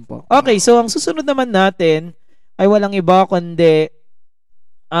 Okay lang po. Okay, so ang susunod naman natin ay walang iba kundi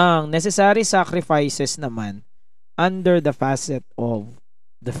ang necessary sacrifices naman under the facet of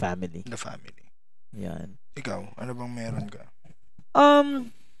the family. The family. Yan. Ikaw, ano bang meron ka?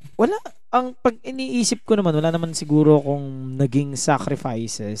 Wala. Ang pag iniisip ko naman, wala naman siguro kung naging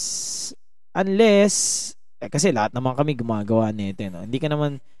sacrifices unless kasi lahat naman kami gumagawa nito, no. Hindi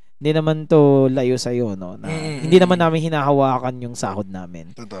naman to layo sa iyo, no. Na, hindi naman namin hinahawakan yung sahod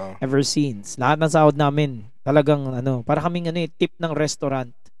namin. Totoo. Ever since. Lahat ng sahod namin Talagang para kaming tip ng restaurant,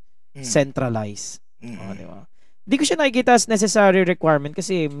 Mm. centralize. Mm. Di ba? Di ko siya nakikita as necessary requirement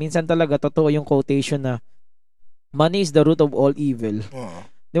kasi minsan talaga totoo yung quotation na money is the root of all evil. Oo.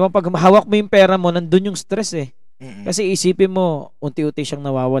 Di ba? Pag hawak mo yung pera mo, nandun yung stress eh. Mm. Kasi isipin mo, unti-unti siyang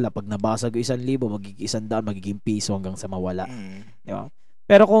nawawala. Pag nabasag 1,000, magiging 100, magiging piso hanggang sa mawala. Mm. Di ba?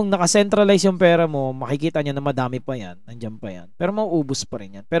 Pero kung nakacentralize yung pera mo, makikita niya na madami pa yan, nandiyan pa yan. Pero mauubos pa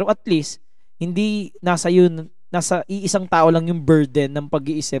rin yan. Pero at least, hindi nasa iisang tao lang yung burden ng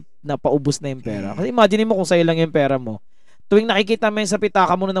pag-iisip na paubos na yung pera. Kasi imagine mo kung sa'yo lang yung pera mo. Tuwing nakikita mo yung sa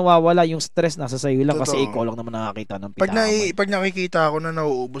pitaka mo na nawawala, yung stress nasa sa'yo lang kasi Totoo. ikaw lang naman nakakita ng pitaka mo. Pag nakikita ko na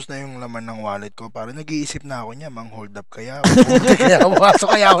nauubos na yung laman ng wallet ko, parang nag-iisip na ako niya, mang hold up kaya ako. Kaya pumasok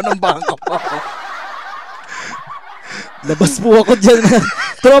kaya ako ng bangko pa ako. Labas po ako dyan.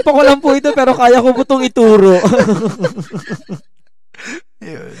 Tropa ko lang po ito pero kaya ko po itong ituro.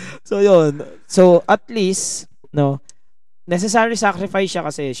 Yun. So, yun. So, at least, necessary sacrifice siya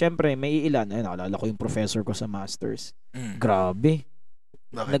kasi syempre may ilan. Ayun, naalala ko yung professor ko sa masters. Grabe.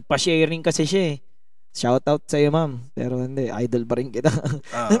 Bakit? Nagpa-sharing kasi siya eh. Shout out sa iyo, ma'am. Pero hindi, idol pa rin kita.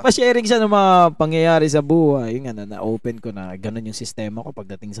 Nagpa-sharing siya ng mga pangyayari sa buhay. Yung na-open ko na ganun yung sistema ko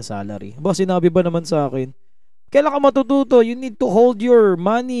pagdating sa salary. Boss, sinabi ba naman sa akin, kailan ka matututo? You need to hold your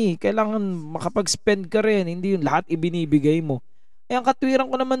money. Kailangan makapag-spend ka rin. Hindi yung lahat ibinibigay mo. Eh, ang katwiran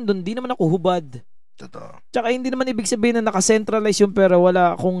ko naman dun, di naman ako hubad. Totoo. Tsaka hindi naman ibig sabihin na nakacentralize yung pera,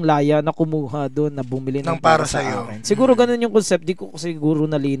 wala akong laya na kumuha doon na bumili ng para sa akin. Siguro ganun yung concept, di ko siguro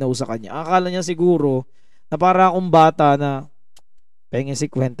nalinaw sa kanya. Akala niya siguro na para akong bata na pengen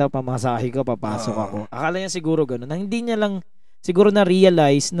 50, pamasahe ka, papasok ako. Akala niya siguro ganun. Na hindi niya lang siguro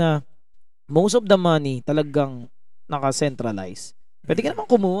na-realize na most of the money talagang naka-centralize. Pwede ka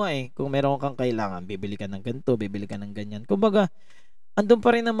naman kumuha eh. Kung meron kang kailangan, bibili ka ng ganito, bibili ka ng ganyan. Kumbaga, andun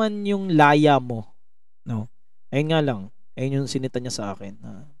pa rin naman yung laya mo. No. Ayun nga lang. Ayun yung sinita niya sa akin.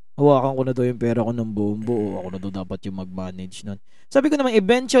 Hawakan ko na daw yung pera ko ng buong buo. Ako na daw dapat yung mag-manage nun. Sabi ko naman,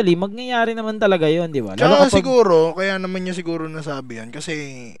 eventually, mangyayari naman talaga yun, di ba? Tsaka siguro, kaya naman niya siguro nasabi yan kasi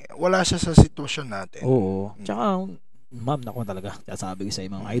wala siya sa sitwasyon natin. Oo. Tsaka, ma'am, naku talaga. Sabi ko sa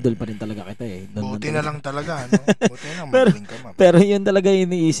ma'am, idol pa rin talaga kita eh. Buti na lang talaga, no? Buti na lang, magaling ka, ma'am. Pero yun talaga yung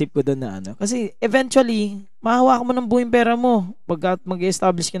iniisip ko doon na Kasi eventually, mahawakan mo ng buong pera mo pagka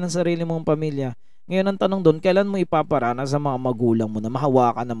mag-establish ka ng sarili mong pamilya. Ngayon ang tanong doon, kailan mo ipaparana sa mga magulang mo na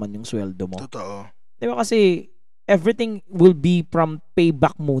mahawakan naman yung sweldo mo? Totoo. Diba kasi everything will be from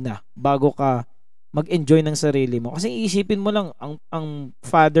payback muna bago ka mag-enjoy ng sarili mo. Kasi iisipin mo lang, ang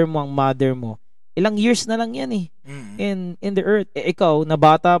father mo, ang mother mo, ilang years na lang yan eh. In the earth. Ikaw, na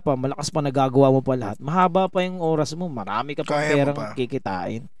bata pa, malakas pa nagagawa mo pa lahat. Mahaba pa yung oras mo, marami ka pang perang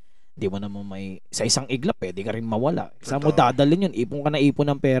kikitain. Hindi mo naman sa isang iglap, pwede ka rin mawala. Saan mo dadalhin yun? Ipon ka na ipon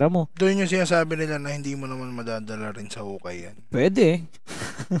ng pera mo. Doon yung sinasabi nila na hindi mo naman madadala rin sa hukay yan. Pwede.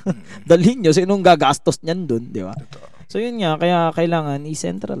 Dalhin nyo, sinong gagastos niyan doon, di ba? So yun nga, kaya kailangan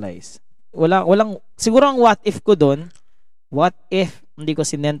i-centralize. Siguro ang what if ko doon, what if hindi ko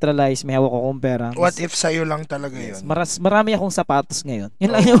sinentralize, may hawak akong pera. What if sa'yo lang talaga yun? Marami akong sapatos ngayon. Yun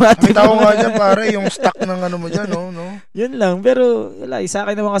lang yung what if. Nakita ko nga dyan, pare, yung stock ng ano mo dyan, no? Yun lang. Pero, wala, sa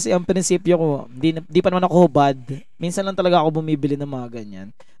akin naman kasi ang prinsipyo ko, di pa naman ako hubad. Minsan lang talaga ako bumibili ng mga ganyan.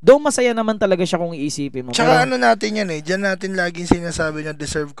 Though masaya naman talaga siya kung iisipin mo. Tsaka ano natin yan eh, dyan natin laging sinasabi niya,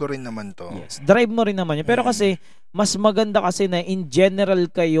 deserve ko rin naman to. Yes. Drive mo rin naman yun. Pero kasi, mas maganda kasi na in general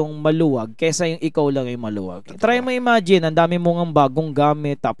kayong maluwag kaysa yung ikaw lang yung maluwag. Try mo imagine, ang dami mong ang bagong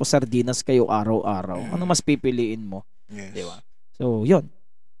gamit, tapos sardinas kayo araw-araw. Ano mas pipiliin mo? Yes. Diba? So, yun.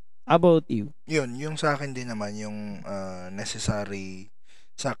 How about you? Yun, yung sa akin din naman, yung necessary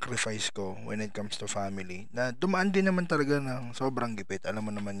sacrifice ko when it comes to family. Na dumaan din naman talaga ng sobrang gipit. Alam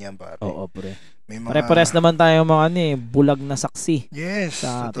mo naman yan, pare. Oo, pre. May mga... Pare-pares naman tayo mga bulag na saksi. Yes,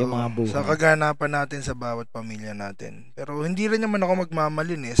 sa ating mga buhay. Sa kaganapan natin sa bawat pamilya natin. Pero hindi rin naman ako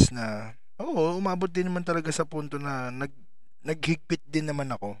magmamalinis na, umabot din naman talaga sa punto na naghigpit din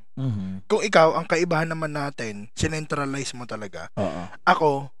naman ako. Kung ikaw, ang kaibahan naman natin, sinentralize mo talaga.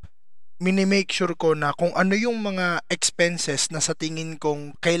 Ako, minimake sure ko na kung ano yung mga expenses na sa tingin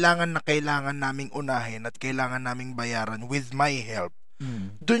kong kailangan naming unahin at kailangan naming bayaran with my help.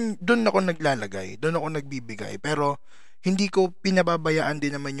 Doon ako naglalagay, doon ako nagbibigay. Pero hindi ko pinababayaan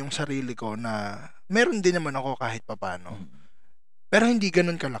din naman yung sarili ko na meron din naman ako kahit papano. Pero hindi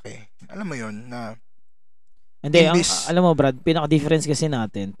ganun kalaki. Alam mo yon na hindi, alam mo Brad, pinaka-difference kasi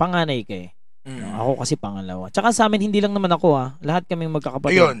natin, panganay ka eh. Ako kasi pangalawa. Tsaka sa amin, hindi lang naman ako lahat kaming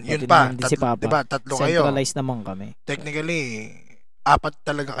magkakapatid. Yun pa. Si Papa. Diba, tatlo kayo. Centralized naman kami. Technically, 4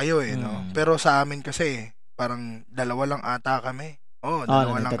 talaga kayo no? Pero sa amin kasi, parang 2 lang ata kami. Oo,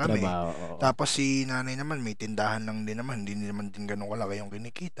 dalawa lang kami. nagtatrabaho. Oo. Tapos si nanay naman may tindahan lang din naman, hindi naman din ganun kalaki yung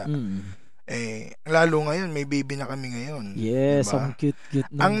kinikita. Lalo ngayon may baby na kami ngayon, 'di Yes, ba? ang cute-cute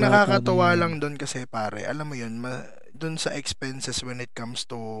ng Ang bata na nakakatuwa yan. lang doon kasi pare, alam mo 'yun, doon sa expenses when it comes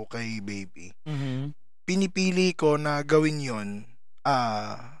to kay baby. Pinipili ko na gawin 'yon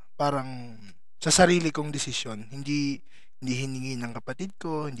parang sa sarili kong desisyon, hindi hiningi ng kapatid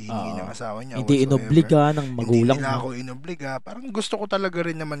ko, hindi hiningi ng Oo. asawa niya Hindi whatsoever. inobliga ng Hindi magulang nila mo. ako inobliga, parang gusto ko talaga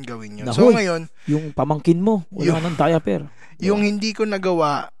rin naman gawin 'yon. Na, So "Hoy, ngayon, yung pamangkin mo, wala yung ng diaper." Di yung ba? hindi ko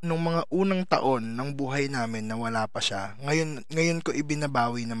nagawa nung mga unang taon ng buhay namin na wala pa siya, ngayon ko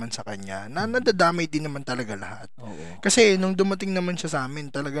ibinabawi naman sa kanya na nadadamay din naman talaga lahat. Oo. Kasi nung dumating naman siya sa amin,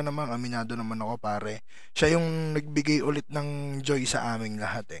 talaga namang aminado naman ako pare. Siya yung nagbigay ulit ng joy sa aming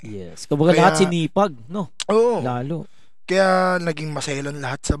lahat eh. Yes. Kumbaga Kaya, lahat sinipag, no? oo. Lalo. Kaya naging maselan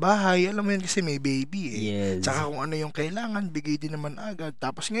lahat sa bahay. Alam mo yun kasi may baby eh. Yes. Tsaka kung ano yung kailangan, bigay din naman agad.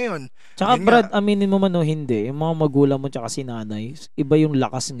 Tapos ngayon, Tsaka yun Brad, nga. aminin mo man o hindi, yung mga magulang mo tsaka si nanay, iba yung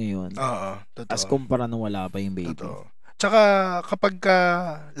lakas ngayon Oo, as totoo. kumpara nung wala pa yung baby. Totoo. Tsaka kapag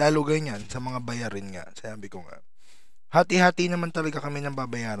lalo ganyan, sa mga bayarin nga, sabi ko nga, hati-hati naman talaga kami ng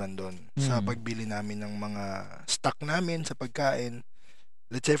babayaran doon sa pagbili namin ng mga stock namin sa pagkain.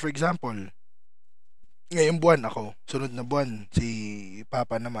 Let's say for example, ngayong buwan ako, sunod na buwan si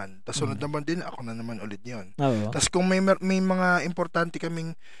Papa naman, tapos sunod na buwan din ako na naman ulit yon. Oo. Tapos kung may mga importante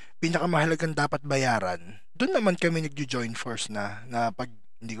kaming pinakamahalagang dapat bayaran, doon naman kami nagjo-join force na pag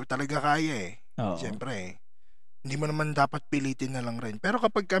hindi ko talaga kaya eh. Oo. Siyempre, hindi mo naman dapat pilitin na lang rin. Pero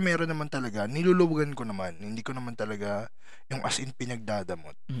kapag meron naman talaga, niluluwagan ko naman. Hindi ko naman talaga yung as in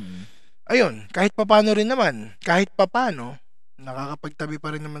pinagdadamot. Ayun, kahit papano rin naman, kahit papano, nakakapagtabi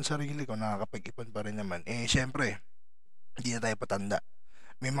pa rin naman sarili ko, nakakapag-ipon pa rin naman. Syempre, hindi na tayo patanda.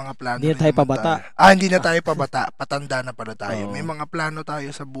 May mga plano Hindi na rin tayo naman pabata. hindi na tayo pabata. Patanda na pala tayo. Oo. May mga plano tayo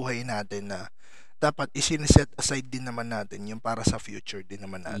sa buhay natin na dapat isiniset aside din naman natin yung para sa future din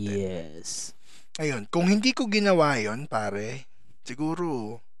naman natin. Yes. Ayun, kung hindi ko ginawa yon pare,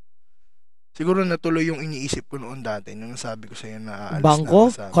 siguro natuloy yung iniisip ko noon dati nung sabi ko sa'yo na aalis Bangko?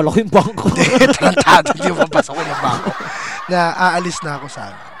 na ako sa Kala ko yung bangko. Tarantado, hindi mo papasok ko ng bangko. Na aalis na ako sa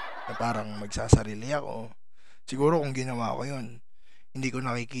amin. Na parang magsasarili ako. Siguro kung ginawa ko yon, hindi ko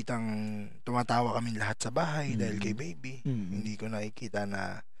nakikitang tumatawa kami lahat sa bahay dahil kay baby. Hindi ko nakikita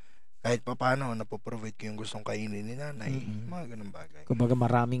na kahit papaano napoprovide ko yung gustong kainin ni nanay. Mga ganun bagay. Kumbaga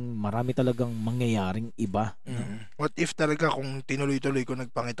marami talagang mangyayaring iba. What if talaga kung tinuloy-tuloy ko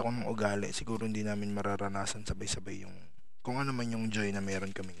nagpangita ko ng ugali, siguro hindi namin mararanasan sabay-sabay yung kung ano man yung joy na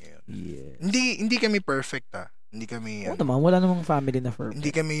meron kami ngayon. Yes. Hindi kami perfect Hindi kami naman, wala namang family na perfect.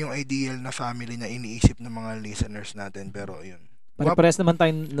 hindi kami yung ideal na family na iniisip ng mga listeners natin, pero yun. Pare-pares naman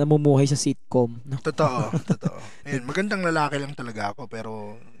tayong namumuhay sa sitcom. No? Totoo. Ayun, magandang lalaki lang talaga ako,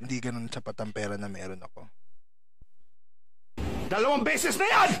 pero hindi ganun sapat ang pera na meron ako. 2 beses na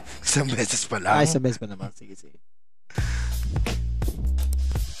yan! Isang beses pa lang. Ay, sa best pa naman. Sige.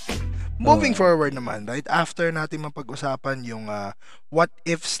 Moving forward naman, right? After natin mapag-usapan yung what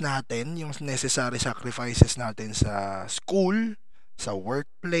ifs natin, yung necessary sacrifices natin sa school, sa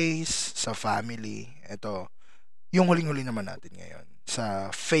workplace, sa family. Ito, yung huling-huli naman natin ngayon. Sa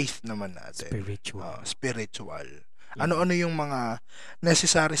faith naman natin. Spiritual. Ano-ano yung mga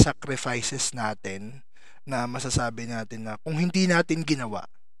necessary sacrifices natin na masasabi natin na kung hindi natin ginawa,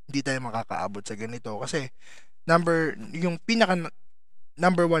 hindi tayo makakaabot sa ganito. Kasi, yung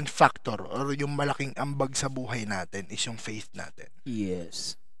number one factor or yung malaking ambag sa buhay natin is yung faith natin.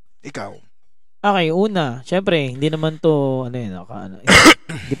 Yes. Ikaw? Okay, una. Syempre, hindi naman to,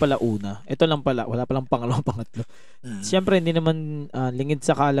 hindi pala una. Ito lang pala, wala palang pangalawa, pangatlo. Syempre, hindi naman lingid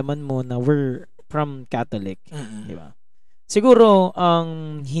sa kaalaman mo na we're from Catholic. Di ba? Siguro,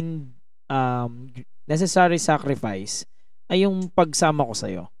 ang necessary sacrifice ay yung pagsama ko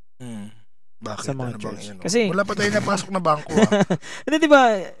sa'yo. Bakit? Sa mga Ano bang church. ano? Kasi, wala pa tayo napasok na bangko hindi, di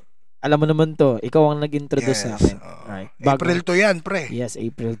ba, alam mo naman to, ikaw ang nag-introduce sa akin. Right? April to yan, pre. Yes,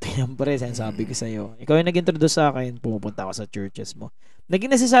 April to yan, pre. Sabi ko sa'yo. Ikaw yung nag-introduce sa akin, pumupunta ako sa churches mo. Naging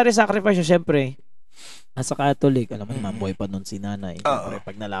necessary sacrifice siya, syempre. Nasa Catholic, alam mo naman, boy pa nun si nanay. Syempre,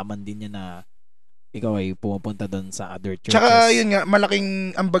 pag nalaman din niya na ikaw ay pumupunta doon sa other churches. Tsaka yun nga,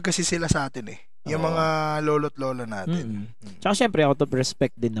 malaking ambag kasi sila sa atin eh. Yung mga lolo't lola natin. Tsaka syempre, out of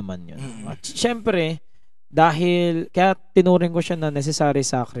respect din naman yun. At syempre, dahil, kaya tinuring ko siya na necessary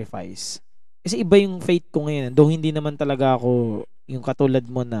sacrifice. Kasi iba yung faith ko ngayon. Though hindi naman talaga ako yung katulad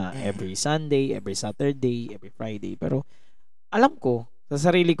mo na every Sunday, every Saturday, every Friday. Pero alam ko, sa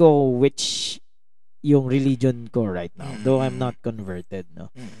sarili ko, which yung religion ko right now. Though I'm not converted,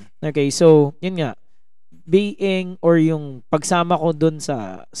 no? Okay, so, yun nga. being or yung pagsama ko dun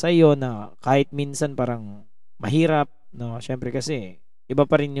sa iyo na kahit minsan parang mahirap, no? Syempre kasi iba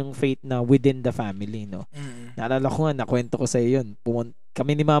pa rin yung faith na within the family, no? Naalala ko nga, nakwento ko sa iyo yun.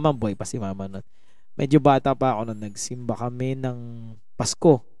 Kami ni Mama, boy pa si Mama nun. Medyo bata pa ako nung nagsimba kami ng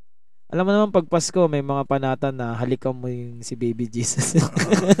Pasko. Alam mo naman pag Pasko, may mga panata na halikan mo yung si Baby Jesus.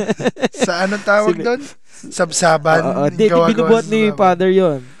 Sa anong tawag doon? Sabsaban? Binubuhat ni Father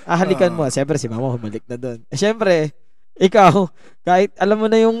yon. Halikan mo. Siyempre si Mama humalik na doon. Siyempre, ikaw, kahit alam mo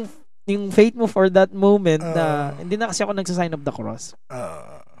na yung faith mo for that moment na hindi na kasi ako nagsa-sign of the cross.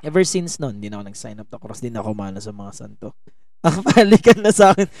 Ever since noon, hindi na ako nag-sign of the cross. Hindi na ako mana sa mga santo. Ang halikan na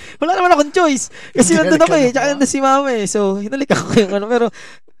sa akin. Wala naman akong choice. Kasi nandun ako eh. Tsaka na si Mama eh. So, hinalikan ko yung ano. Pero,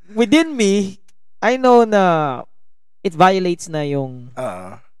 within me, I know na it violates na yung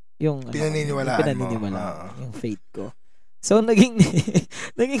pinaniniwalaan yung faith ko. So, naging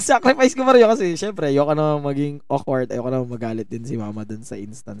sacrifice ko pa rin kasi syempre, ayoko na maging awkward, ayoko na magalit din si Mama dun sa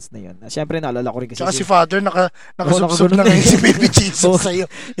instance na yun. Syempre, naalala ko rin kasi si Father, nakasubsob na ngayon si Baby Jesus sa'yo.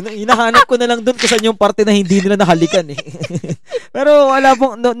 Hinahanap ko na lang dun kung saan yung parte na hindi nila nahalikan eh. Pero wala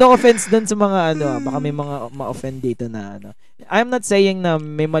pong, no offense dun sa mga baka may mga ma-offend dito na I'm not saying na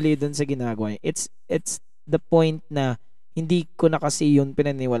may mali dun sa ginagawa. It's the point na hindi ko na kasi yun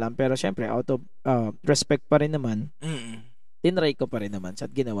pinaniwalaan. Pero syempre, out of respect pa rin naman, tinry ko pa rin naman siya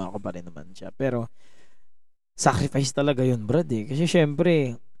at ginawa ko pa rin naman siya. Pero, sacrifice talaga yun, brad eh. Kasi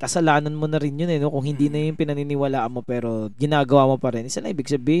syempre, kasalanan mo na rin yun eh. No? Kung hindi na yung pinaniniwalaan mo pero ginagawa mo pa rin, isa na ibig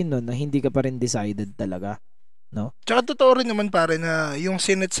sabihin nun na hindi ka pa rin decided talaga. No? Tsaka totoo rin naman pare na yung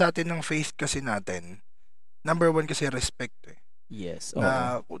sinet sa atin ng faith kasi natin, number one kasi respect eh. Yes.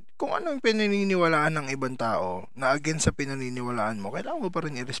 Na kung ano yung pinaniniwalaan ng ibang tao na against sa pinaniniwalaan mo, kailangan mo pa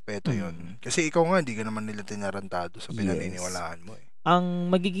rin irespeto yun. Kasi ikaw nga, hindi ka naman nila tinarantado sa pinaniniwalaan mo eh.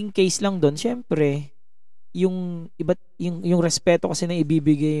 Ang magiging case lang doon, syempre, yung respeto kasi na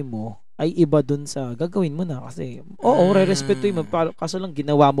ibibigay mo ay iba doon sa gagawin mo na kasi re-respetuhin mo kaso lang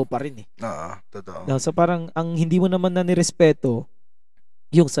ginawa mo pa rin eh. Totoo. So parang ang hindi mo naman na nirespeto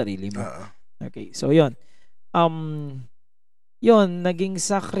yung sarili mo. Okay, so yun. Yun, naging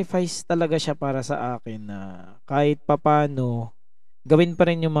sacrifice talaga siya para sa akin na kahit papano gawin pa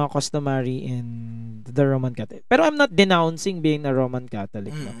rin yung mga customary in the Roman Catholic. Pero I'm not denouncing being a Roman Catholic.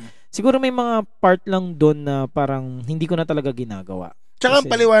 No? Siguro may mga part lang doon na parang hindi ko na talaga ginagawa. Tsaka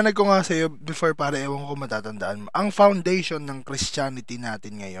paliwanag ko nga sa'yo before para ewan ko matatandaan mo. Ang foundation ng Christianity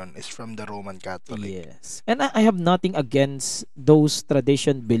natin ngayon is from the Roman Catholic. Yes. And I have nothing against those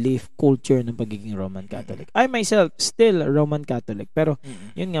tradition, belief, culture ng pagiging Roman Catholic. I myself still a Roman Catholic. Pero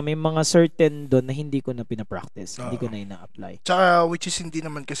yun nga, may mga certain doon na hindi ko na pinapractice. Hindi ko na ina-apply. Tsaka which is hindi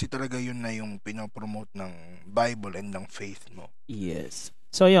naman kasi talaga yun na yung pinopromote ng Bible and ng faith mo. Yes.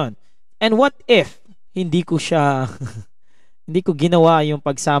 So yun. And what if hindi ko siya hindi ko ginawa yung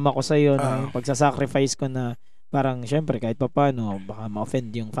pagsama ko sa iyo yung pagsasacrifice ko na parang syempre kahit papaano baka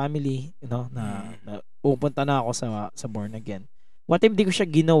ma-offend yung family, na pupunta na ako sa born again. What if di ko siya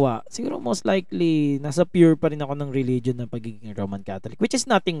ginawa? Siguro most likely nasa pure pa rin ako ng religion ng pagiging Roman Catholic, which is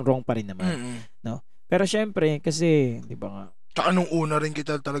nothing wrong pa rin naman, no? Pero syempre kasi, di ba nga, tsaka nung una rin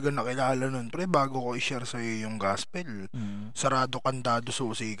kita talaga nakilala nun, pre, bago ko i-share sa'yo yung gospel, sarado kandado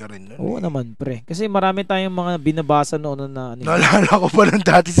susi ka rin nun. Oo naman, pre. Kasi marami tayong mga binabasa noon na naalala ko pa nung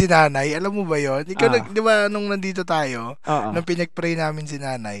dati si nanay. Alam mo ba yun? Ikaw, di ba nung nandito tayo, nung pinag-pray namin si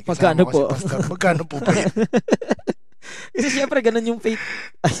nanay, magkano po? Si pastor, magkano po ba yan? Kasi syempre, ganun yung faith.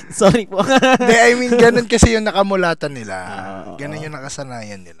 Ay, sorry po. I mean, ganun kasi yung nakamulatan nila. Ganun yung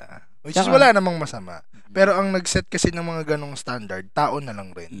nakasanayan nila. Which is wala namang masama. Pero ang nag-set kasi ng mga ganong standard, tao na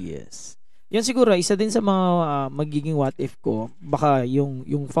lang rin. Yes. Yan siguro, isa din sa mga magiging what if ko, baka yung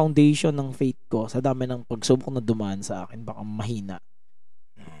foundation ng faith ko, sa dami ng pagsubok na dumaan sa akin, baka mahina.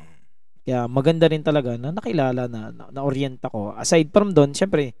 Kaya maganda rin talaga na nakilala na-orient ako. Aside from doon,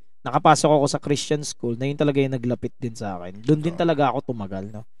 syempre, nakapasok ako sa Christian school, na yun talaga yung naglapit din sa akin. Doon din talaga ako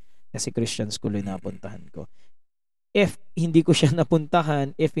tumagal, no? Kasi Christian school yung napuntahan ko. If hindi ko siya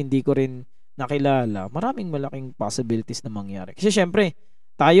napuntahan, if hindi ko rin nakilala, maraming malaking possibilities na mangyari. Kasi syempre,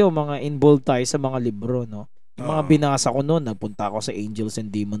 tayo, mga involved tayo sa mga libro, no? Yung mga binasa ko noon, nagpunta ako sa Angels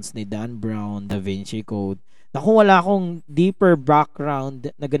and Demons ni Dan Brown, Da Vinci Code. Na kung wala akong deeper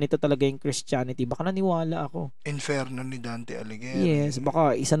background na ganito talaga yung Christianity, baka naniwala ako. Inferno ni Dante Alighieri. Yes,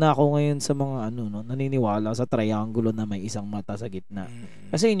 baka isa na ako ngayon sa mga naniniwala sa triangulo na may isang mata sa gitna.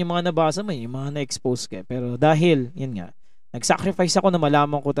 Kasi yun yung mga nabasa mo, yung mga na-expose ka. Pero dahil, yun nga, nag-sacrifice ako na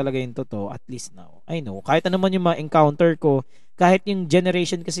malaman ko talaga yung totoo, at least now, I know. Kahit ano man yung ma-encounter ko, kahit yung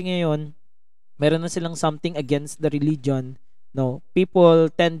generation kasi ngayon, meron na silang something against the religion, no? People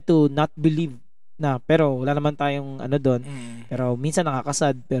tend to not believe pero wala naman tayong ano doon. Pero minsan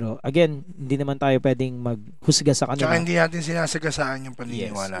nakakasad, pero again, hindi naman tayo pwedeng maghusga sa kanila. Tsaka hindi natin sinasagasaan yung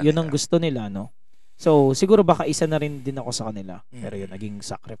paniniwala Yun nila. ang gusto nila, no? So, siguro baka isa na rin din ako sa kanila. Pero yun, naging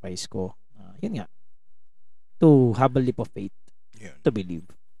sacrifice ko. Yun nga. To have a leap of faith. Yun. To believe.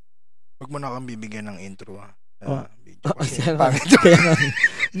 Huwag mo na kang bibigyan ng intro, video.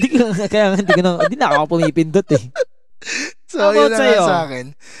 Hindi na ako pumipindot eh. So, How yun about na sa'yo? nga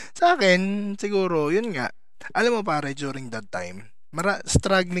sa akin, siguro, yun nga. Alam mo pare, during that time,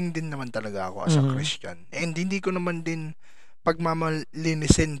 struggling din naman talaga ako as a Christian. And hindi ko naman din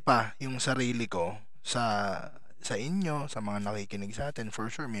pagmamalinisin pa yung sarili ko sa inyo, sa mga nakikinig sa atin. For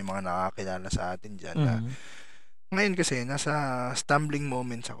sure, may mga nakakilala sa atin dyan na ngayon kasi, nasa stumbling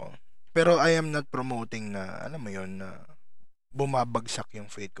moments ako. Pero I am not promoting na, alam mo yun, na bumabagsak yung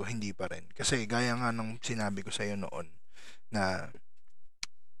faith ko. Hindi pa rin. Kasi gaya nga nung sinabi ko sa'yo noon, na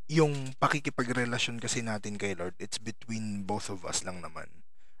yung pakikipagrelasyon kasi natin kay Lord, it's between both of us lang naman.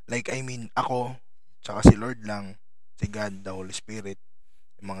 Like, I mean, ako, tsaka si Lord lang, si God, the Holy Spirit,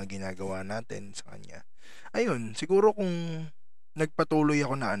 yung mga ginagawa natin sa Kanya. Ayun, siguro kung nagpatuloy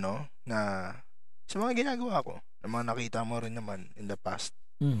ako na sa mga ginagawa ko, na mga nakita mo rin naman in the past.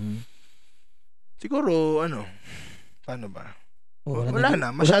 Siguro, paano ba? Wala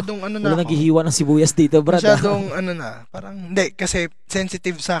na, masyadong wala naghihiwa ng sibuyas dito, brad. Masyadong parang, hindi, kasi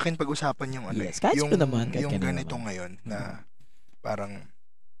sensitive sa akin pag-usapan yung yung naman, yung ganito naman. ngayon, na parang,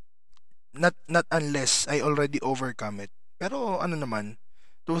 not unless I already overcome it. Pero, naman,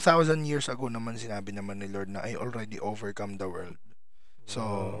 2,000 years ago naman sinabi naman ni Lord na I already overcome the world. So,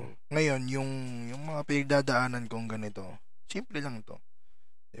 ngayon, yung mga pinagdadaanan kong ganito, simple lang to.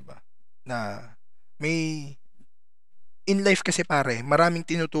 Diba? Na, in life kasi pare, maraming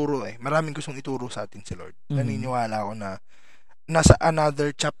tinuturo maraming gustong ituro sa atin si Lord. Naniniwala ako na, nasa another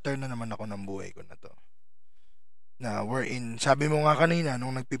chapter na naman ako ng buhay ko na to. Na wherein, sabi mo nga kanina,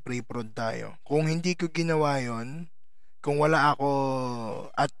 nung nagpi-pray prod tayo, kung hindi ko ginawa yon, kung wala ako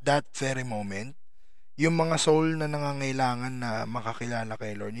at that very moment, yung mga soul na nangangailangan na makakilala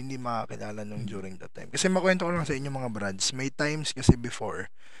kay Lord, hindi makakilala nung during that time. Kasi makwento ko lang sa inyo mga brads, may times kasi before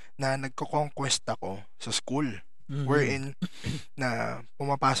na nagko-conquest ako sa school. Wherein na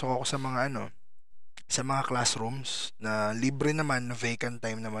pumapasok ako sa mga sa mga classrooms na libre naman, na vacant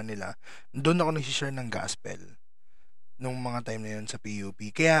time naman nila. Doon ako nag-share ng gospel nung mga time na yun sa PUP.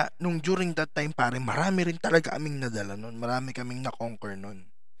 Kaya nung during that time pare, marami rin talaga kaming nadala noon. Marami kaming na-conquer noon.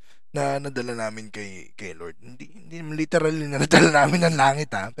 Na nadala namin kay Lord. Hindi literally na nadala namin ng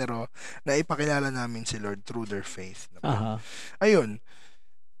langit pero naipakilala namin si Lord through their faith. Ayun.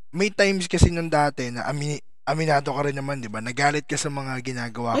 May times kasi nung dati na aminado ka rin naman, 'di ba? Nagalit ka sa mga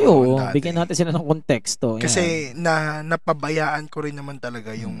ginagawa ko dati. Bigyan natin sila ng konteksto. Kasi napabayaan ko rin naman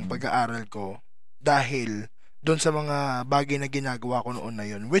talaga yung pag-aaral ko dahil doon sa mga bagay na ginagawa ko noon na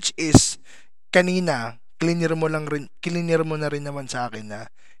yun, which is kanina cleaner mo na rin naman sa akin na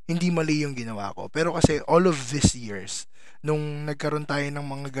hindi mali yung ginawa ko. Pero kasi all of these years, nung nagkaroon tayo ng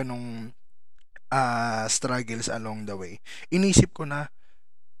mga ganong struggles along the way, inisip ko na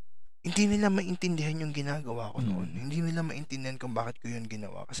hindi nila maintindihan yung ginagawa ko noon. Hindi nila maintindihan kung bakit ko yun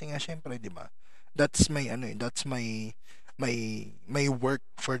ginawa. Kasi nga syempre, 'di ba? That's my work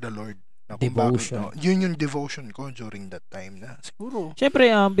for the Lord. Na Devotion. Yun yung devotion ko during that time na siguro.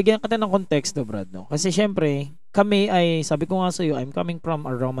 Syempre, bigyan kita ng konteksto, Brad, no? Kasi syempre, kami ay, sabi ko nga sa iyo, I'm coming from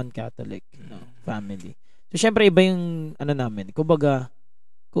a Roman Catholic family. So syempre, iba yung namin. Kumbaga,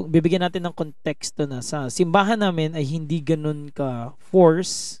 kung bibigyan natin ng konteksto na sa simbahan namin ay hindi ganun ka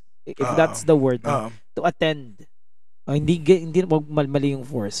force, if that's the word, to attend. Hindi wag mali yung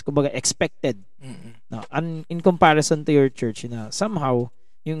force. Kumbaga, expected. No? In comparison to your church, na somehow,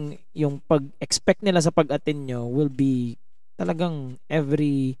 yung pag-expect nila sa pag-attend nyo will be talagang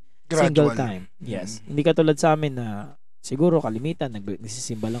every gradual. Single time. Yes. Hindi katulad sa amin na siguro kalimitan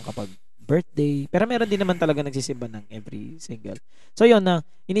nagsisimba lang kapag birthday. Pero meron din naman talaga nagsisimba ng every single. So yun na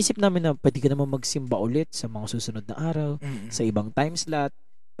inisip namin na pwede ka naman magsimba ulit sa mga susunod na araw, sa ibang time slot.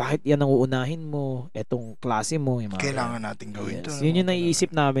 Bakit yan ang uunahin mo? Etong klase mo. Yung mga kailangan natin gawin to. Yun yung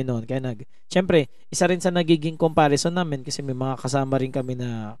naiisip namin noon. Kaya syempre, isa rin sa nagiging comparison namin kasi may mga kasama rin kami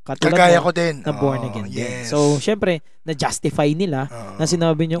na katulad kagaya ko din. Na born again din. Yes. So, syempre, na-justify nila na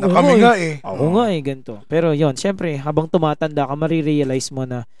sinabi nyo, na kami nga ako nga ganito. Pero yun, syempre, habang tumatanda ka, marirealize mo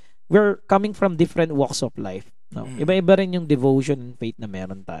na we're coming from different walks of life. No? Iba-iba rin yung devotion and faith na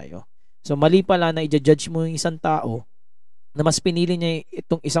meron tayo. So, mali pala na i-judge mo yung isang tao na mas pinili niya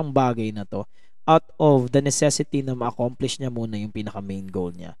itong isang bagay na to out of the necessity na ma-accomplish niya muna yung pinaka-main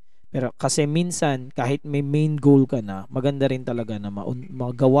goal niya. Pero kasi minsan, kahit may main goal ka na, maganda rin talaga na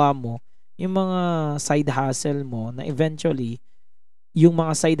magawa mo yung mga side hustle mo na eventually, yung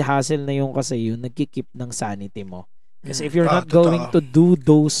mga side hustle na yung kasi yung nagkikip ng sanity mo. Kasi if you're not going to do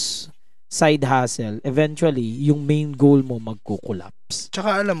those side hustle, eventually, yung main goal mo magko-collapse.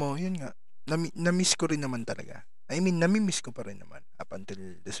 Tsaka alam mo, yun nga, na-miss ko rin naman talaga. I mean, nami-miss ko pa rin naman up until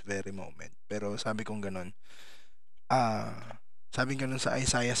this very moment. Pero sabi kong ganun, sabi ko sa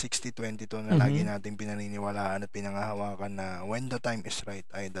Isaiah 60:22 na lagi nating pinaniniwalaan at pinangahawakan na when the time is right,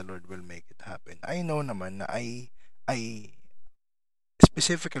 the Lord will make it happen. I know naman na I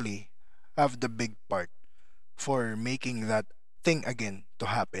specifically have the big part for making that thing again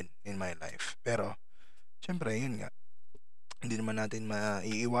to happen in my life. Pero, syempre, yun nga, hindi naman natin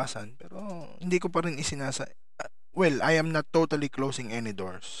maiiwasan. Pero, hindi ko pa rin well, I am not totally closing any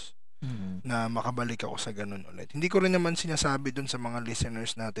doors na makabalik ako sa ganun ulit. Hindi ko rin naman sinasabi dun sa mga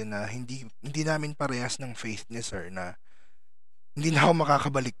listeners natin na hindi namin parehas ng faith ni Sir na hindi na ako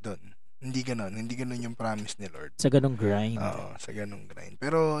makakabalik dun. Hindi ganun yung promise ni Lord. Sa ganung grind. Oo, sa ganung grind.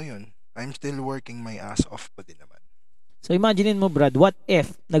 Pero yun, I'm still working my ass off pa din naman. So imaginein mo Brad, what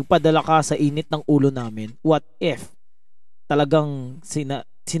if nagpadala ka sa init ng ulo namin? What if talagang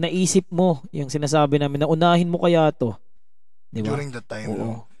sinaisip mo yung sinasabi namin na unahin mo kaya to? Diba? During that time,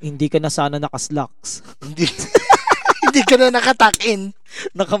 no? Hindi ka na sana nakaslacks. Hindi ka na nakatakin.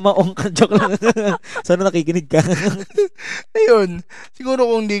 Nakamaong ka. Joke lang. Sana nakikinig ka. Ayun. Siguro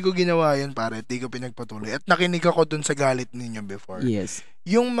kung hindi ko ginawa yun, pare, hindi ko pinagpatuloy. At nakinig ako dun sa galit ninyo before. Yes.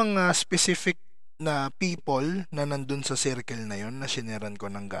 Yung mga specific na people na nandun sa circle na yun, na shineran ko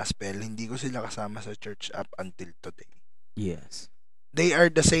ng gospel, hindi ko sila kasama sa church up until today. Yes. They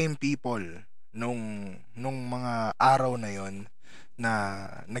are the same people nung mga araw na yon na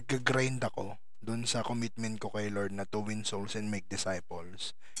nag-grind ako dun sa commitment ko kay Lord na to win souls and make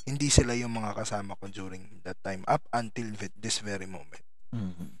disciples. Hindi sila yung mga kasama ko during that time up until this very moment.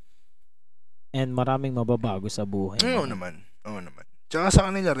 And maraming mababago sa buhay. Oo naman. Tsaka sa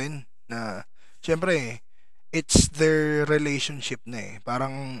kanila rin na syempre it's their relationship na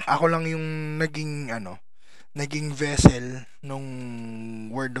parang ako lang yung naging vessel nung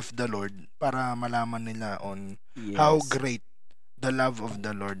word of the Lord para malaman nila on how great the love of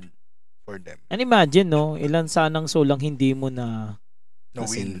the Lord for them. And imagine, no, ilan sanang solang hindi mo na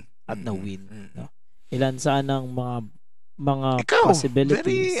win at na-win. No? Ilan sanang mga ikaw,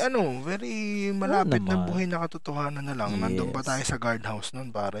 possibilities. very malapit na buhay na katotohanan na lang. Nandun pa tayo sa guardhouse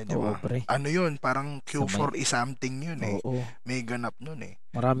nun, pare, di ba? Ano yun? Parang Q4 is something yun May ganap nun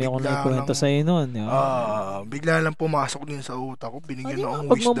Marami akong naikwento sa'yo nun. Bigla lang pumasok din sa utak ko. Binigyan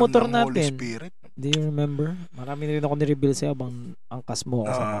akong wisdom pagmamotor ng Holy Spirit. Do you remember? Marami na rin ako ni-reveal sa'yo habang angkas mo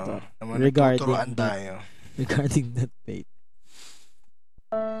ako sa motor. Regarding that faith.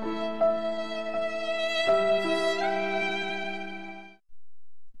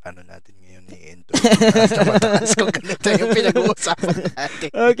 Ano natin ngayon i-ento mataas kung ganito yung pinag-uusapan natin.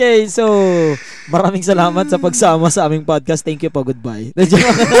 Okay, so maraming salamat sa pagsama sa aming podcast. Thank you po, goodbye.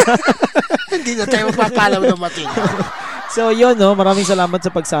 Hindi na tayo mapapalaw na matin. So yun, no, maraming salamat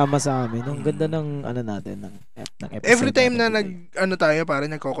sa pagsama sa amin. Ang ganda ng natin ng episode. Every time na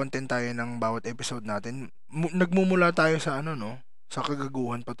nagko-content tayo ng bawat episode natin, nagmumula tayo sa sa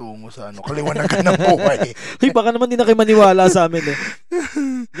kagaguhan patungo sa kaliwanagan ng buhay. Hey, baka naman di na kayo maniwala sa amin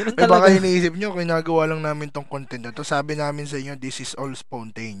Ganun talaga. Baka iniisip nyo, kinagawa lang namin tong content na to. Sabi namin sa inyo, this is all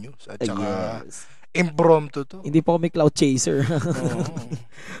spontaneous. At saka, impromptu to. Hindi pa kami cloud chaser.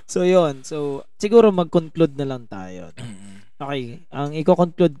 So, yun. So, siguro mag-conclude na lang tayo. Okay. Ang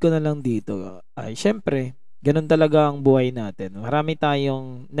i-conclude ko na lang dito ay, syempre, ganun talaga ang buhay natin. Marami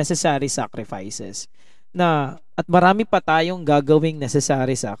tayong necessary sacrifices at marami pa tayong gagawing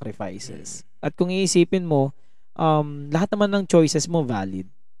necessary sacrifices. At kung iisipin mo, lahat naman ng choices mo valid.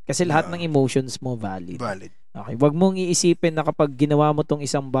 Kasi lahat ng emotions mo valid. Okay, wag mong iisipin na kapag ginawa mo tong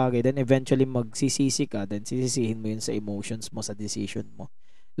isang bagay, then eventually magsisisi ka, then sisisihin mo yun sa emotions mo, sa decision mo.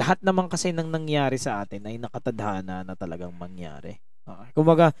 Lahat naman kasi nang nangyari sa atin ay nakatadhana na talagang mangyari. Okay.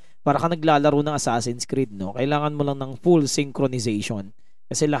 Kumbaga, para ka naglalaro ng Assassin's Creed, no? Kailangan mo lang ng full synchronization.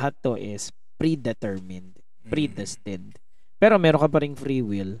 Kasi lahat to is predetermined, predestined. Pero meron ka pa ring free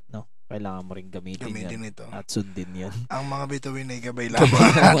will, no? Kailangan mo ring gamitin yan ito. At sundin yan. Ang mga bituin ay gabay lamang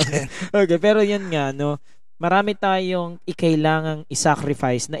natin. Okay, pero yan nga, no? Marami tayong ikailangang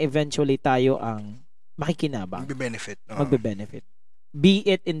i-sacrifice na eventually tayo ang makikinabang. Magbe-benefit. Be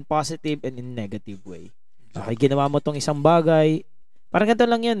it in positive and in negative way. Okay, ginawa mo tong isang bagay. Parang ganito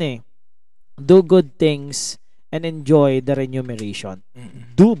lang yan Do good things and enjoy the remuneration.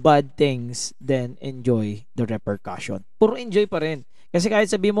 Do bad things, then enjoy the repercussion. Puro enjoy pa rin. Kasi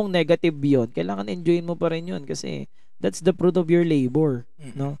kahit sabi mong negative yun, kailangan enjoyin mo pa rin yun kasi that's the fruit of your labor,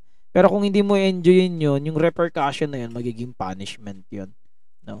 no? Pero kung hindi mo enjoyin yun, yung repercussion na yun, magiging punishment yun.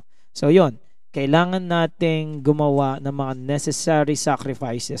 No? So yun, kailangan nating gumawa ng mga necessary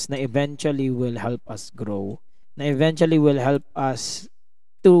sacrifices na eventually will help us grow, na eventually will help us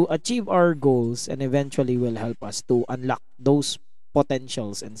to achieve our goals, and eventually will help us to unlock those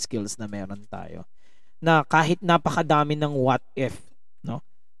potentials and skills na meron tayo. Na kahit napakadami ng what if, no?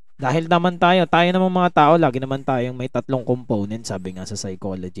 Dahil naman tayo naman mga tao, lagi naman tayong may tatlong component, sabi nga sa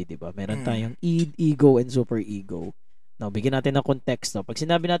psychology, di ba? Meron tayong id, ego, and superego. No, bigyan natin ng konteksto. Pag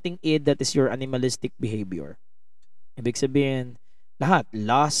sinabi nating id, that is your animalistic behavior. Ibig sabihin, lahat,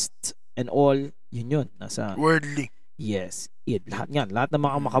 lust and all, yun. Nasa Worldly. yes, id. Lahat yan. Lahat ng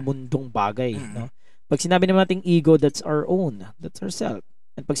mga makabundong bagay. No? Pag sinabi naman nating ego, that's our own. That's ourself.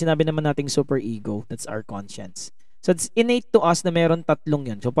 And pag sinabi naman nating superego, that's our conscience. So it's innate to us na meron tatlong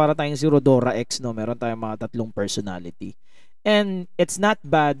yun. So para tayong si Rodora X, no, meron tayong mga tatlong personality. And it's not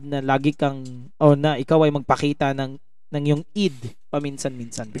bad na lagi kang, o na ikaw ay magpakita ng yung id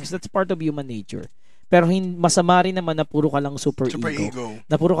paminsan-minsan because that's part of human nature. Pero masama rin naman na puro ka lang super ego.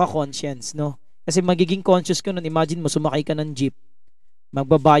 Na puro ka conscience, no? Kasi magiging conscious ka nun. Imagine mo, sumakay ka ng jeep,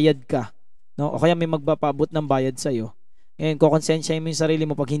 magbabayad ka, no? O kaya may magpapaabot ng bayad sa'yo. And kukonsensya mo yung sarili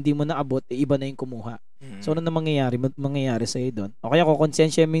mo pag hindi mo naabot, iba na yung kumuha. So ano na mangyayari sa'yo doon? O kaya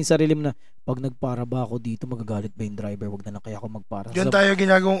kukonsensya mo yung sarili mo na pag nagpara ba ako dito, magagalit ba yung driver? Wag na lang kaya ako magpara. Diyan tayo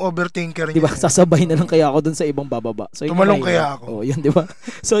ginagawang overthinker. Diba? Sasabay na lang kaya ako doon sa ibang bababa. So, tumalong kaya ako. Oh, yun, diba?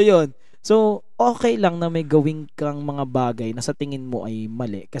 So yun. So, okay lang na may gawin kang mga bagay na sa tingin mo ay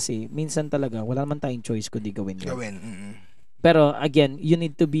mali. Kasi minsan talaga, wala naman tayong choice kundi gawin yun. Pero again, you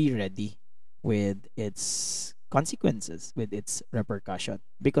need to be ready with its consequences, with its repercussion.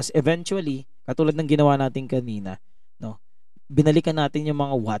 Because eventually, katulad ng ginawa natin kanina, no, binalikan natin yung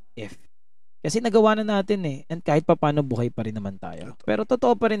mga what if. Kasi nagawa na natin eh. And kahit paano buhay pa rin naman tayo. Pero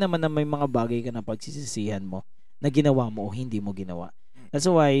totoo pa rin naman na may mga bagay ka na pagsisisihan mo na ginawa mo o hindi mo ginawa. That's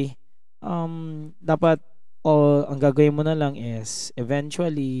why, dapat ang gagawin mo na lang is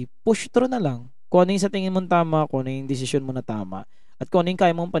eventually push through na lang. Kung ano yung sa tingin mo tama, kung ano yung decision mo na tama, at kung ano yung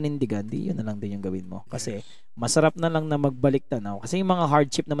kaya mong panindigan, yun na lang din yung gawin mo. Kasi masarap na lang na magbalik tanaw. Kasi yung mga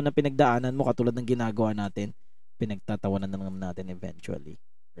hardship naman na pinagdaanan mo, katulad ng ginagawa natin, pinagtatawanan na naman natin eventually.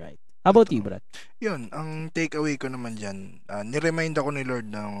 Right. How about you, Brad? Yun, ang takeaway ko naman dyan, niremind ako ni Lord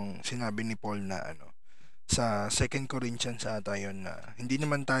ng sinabi ni Paul na sa 2 Corinthians ata yun na hindi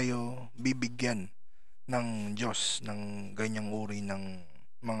naman tayo bibigyan ng Diyos ng ganyang uri ng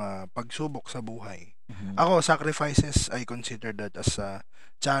mga pagsubok sa buhay. Ako, sacrifices, I consider that as a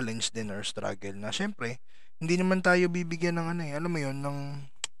challenge din or struggle na syempre, hindi naman tayo bibigyan ng alam mo yun, ng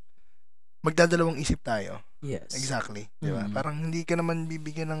magdadalawang isip tayo. Yes. Exactly. Diba? Parang hindi ka naman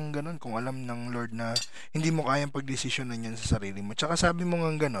bibigyan ng ganun kung alam ng Lord na hindi mo kayang pagdesisyonan yan sa sarili mo. Tsaka sabi mo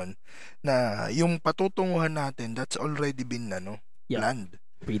nga ganun na yung patutunguhan natin, that's already been planned.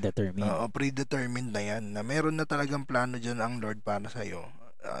 Predetermined. Predetermined na yan. Na meron na talagang plano dyan ang Lord para sa'yo.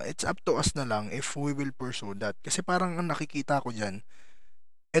 It's up to us na lang if we will pursue that. Kasi parang ang nakikita ko dyan,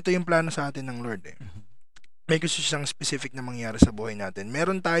 ito yung plano sa atin ng Lord eh. May gusto siyang specific na mangyari sa buhay natin.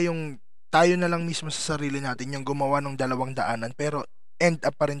 Meron tayo na lang mismo sa sarili natin yung gumawa ng 2 daanan pero end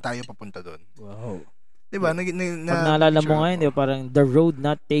up pa rin tayo papunta doon. Wow. Diba? Pag naalala mo ngayon, diba, parang The Road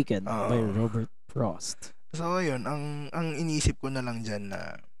Not Taken by Robert Frost. So, ayun, ang iniisip ko na lang dyan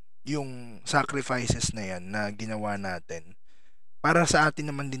na yung sacrifices na yan na ginawa natin, para sa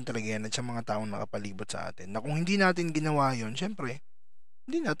atin naman din talaga yan at sa mga taong nakapalibot sa atin. Na kung hindi natin ginawa yun, syempre,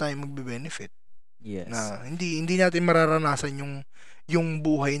 hindi na tayo magbe-benefit. Yes. Na hindi natin mararanasan yung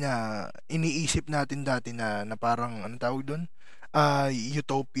buhay na iniisip natin dati na parang, ano tawag doon?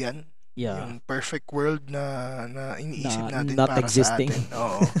 Utopian. Yeah. Yung perfect world na iniisip natin not para existing. sa atin.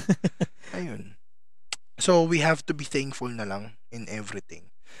 Oo. Ayun. So, we have to be thankful na lang in everything.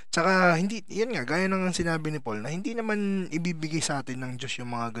 Tsaka, yan nga, gaya ng sinabi ni Paul, na hindi naman ibibigay sa atin ng Diyos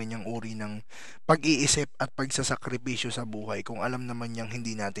yung mga ganyang uri ng pag-iisip at pagsasakripisyo sa buhay kung alam naman niyang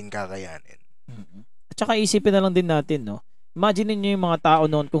hindi natin kakayanin. At saka isipin na lang din natin, no? Imagine niyo yung mga tao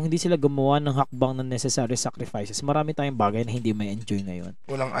noon kung hindi sila gumawa ng hakbang ng necessary sacrifices. Marami tayong bagay na hindi may enjoy ngayon.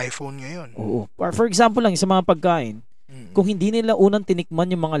 Walang iPhone ngayon. Oo. For example lang, sa mga pagkain, kung hindi nila unang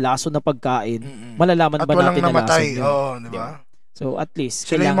tinikman yung mga laso na pagkain, malalaman at ba natin na namatay. lason yun? Oo, diba? So at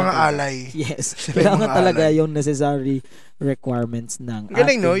least, sila yung mga alay. Yes. Sila Kailangan yung talaga alay. yung necessary requirements ng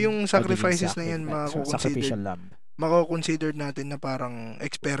galing, no? ating Yung sacrifices na yan, sacrificial lamb. mako-consider natin na parang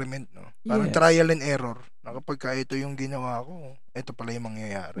experiment, no? Parang Yes. trial and error. Na kapag ito yung ginawa ko, ito pala yung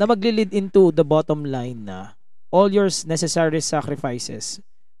mangyayari. Na magli-lead into the bottom line na all your necessary sacrifices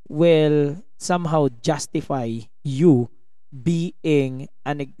will somehow justify you being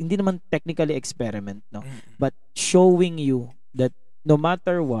hindi naman technically experiment, no, but showing you that no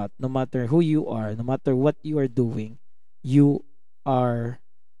matter what, no matter who you are, no matter what you are doing, you are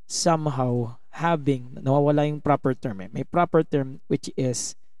somehow having, nawawala yung proper term, may proper term, which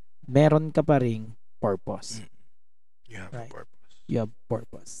is meron ka pa ring purpose. You have Right. a purpose. You have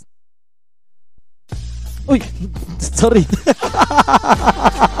purpose. Uy! Sorry.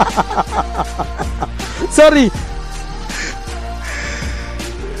 Sorry.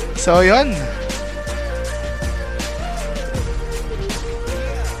 So, yun.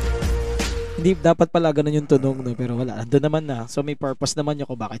 Hindi dapat pala ganun yung tunog, no? Pero wala. Doon naman na. So, may purpose naman yun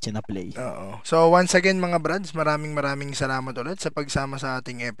kung bakit siya na-play. Oo. So, once again, mga brads, maraming salamat ulit sa pagsama sa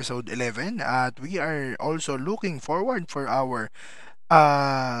ating episode 11. At we are also looking forward for our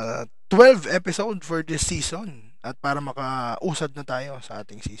 12 episode for this season. At para makausad na tayo sa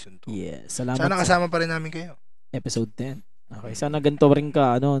ating season 2. Yeah. Salamat Sana kasama pa rin namin kayo. episode 10. Okay. Sana ganito rin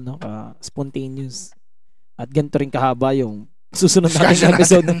ka, no, ka spontaneous. At ganito rin kahaba yung susunod natin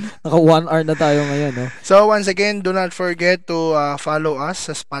episode. Naka 1 hour na tayo ngayon, no? So, once again, do not forget to follow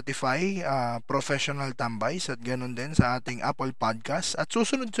us sa Spotify, Professional Tambays, at ganun din sa ating Apple Podcast. At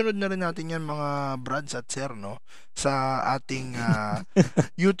susunod-sunod na rin natin yan, mga brads at sir, no? Sa ating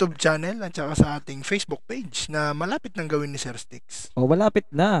YouTube channel at saka sa ating Facebook page na malapit nang gawin ni Sir Sticks. Oh, malapit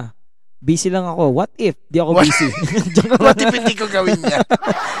na. Busy lang ako. What if? Di ako busy. What if hindi ko gawin yan?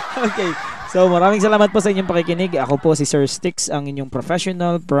 Okay. So, maraming salamat po sa inyong pakikinig. Ako po si Sir Sticks, ang inyong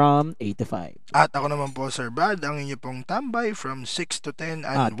professional from 8 to 5. At ako naman po, Sir Brad, ang inyong pong tambay from 6 to 10.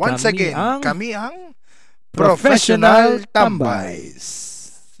 And At once kami again, ang kami ang Professional Professional Tambays.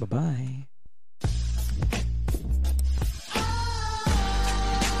 Bye-bye.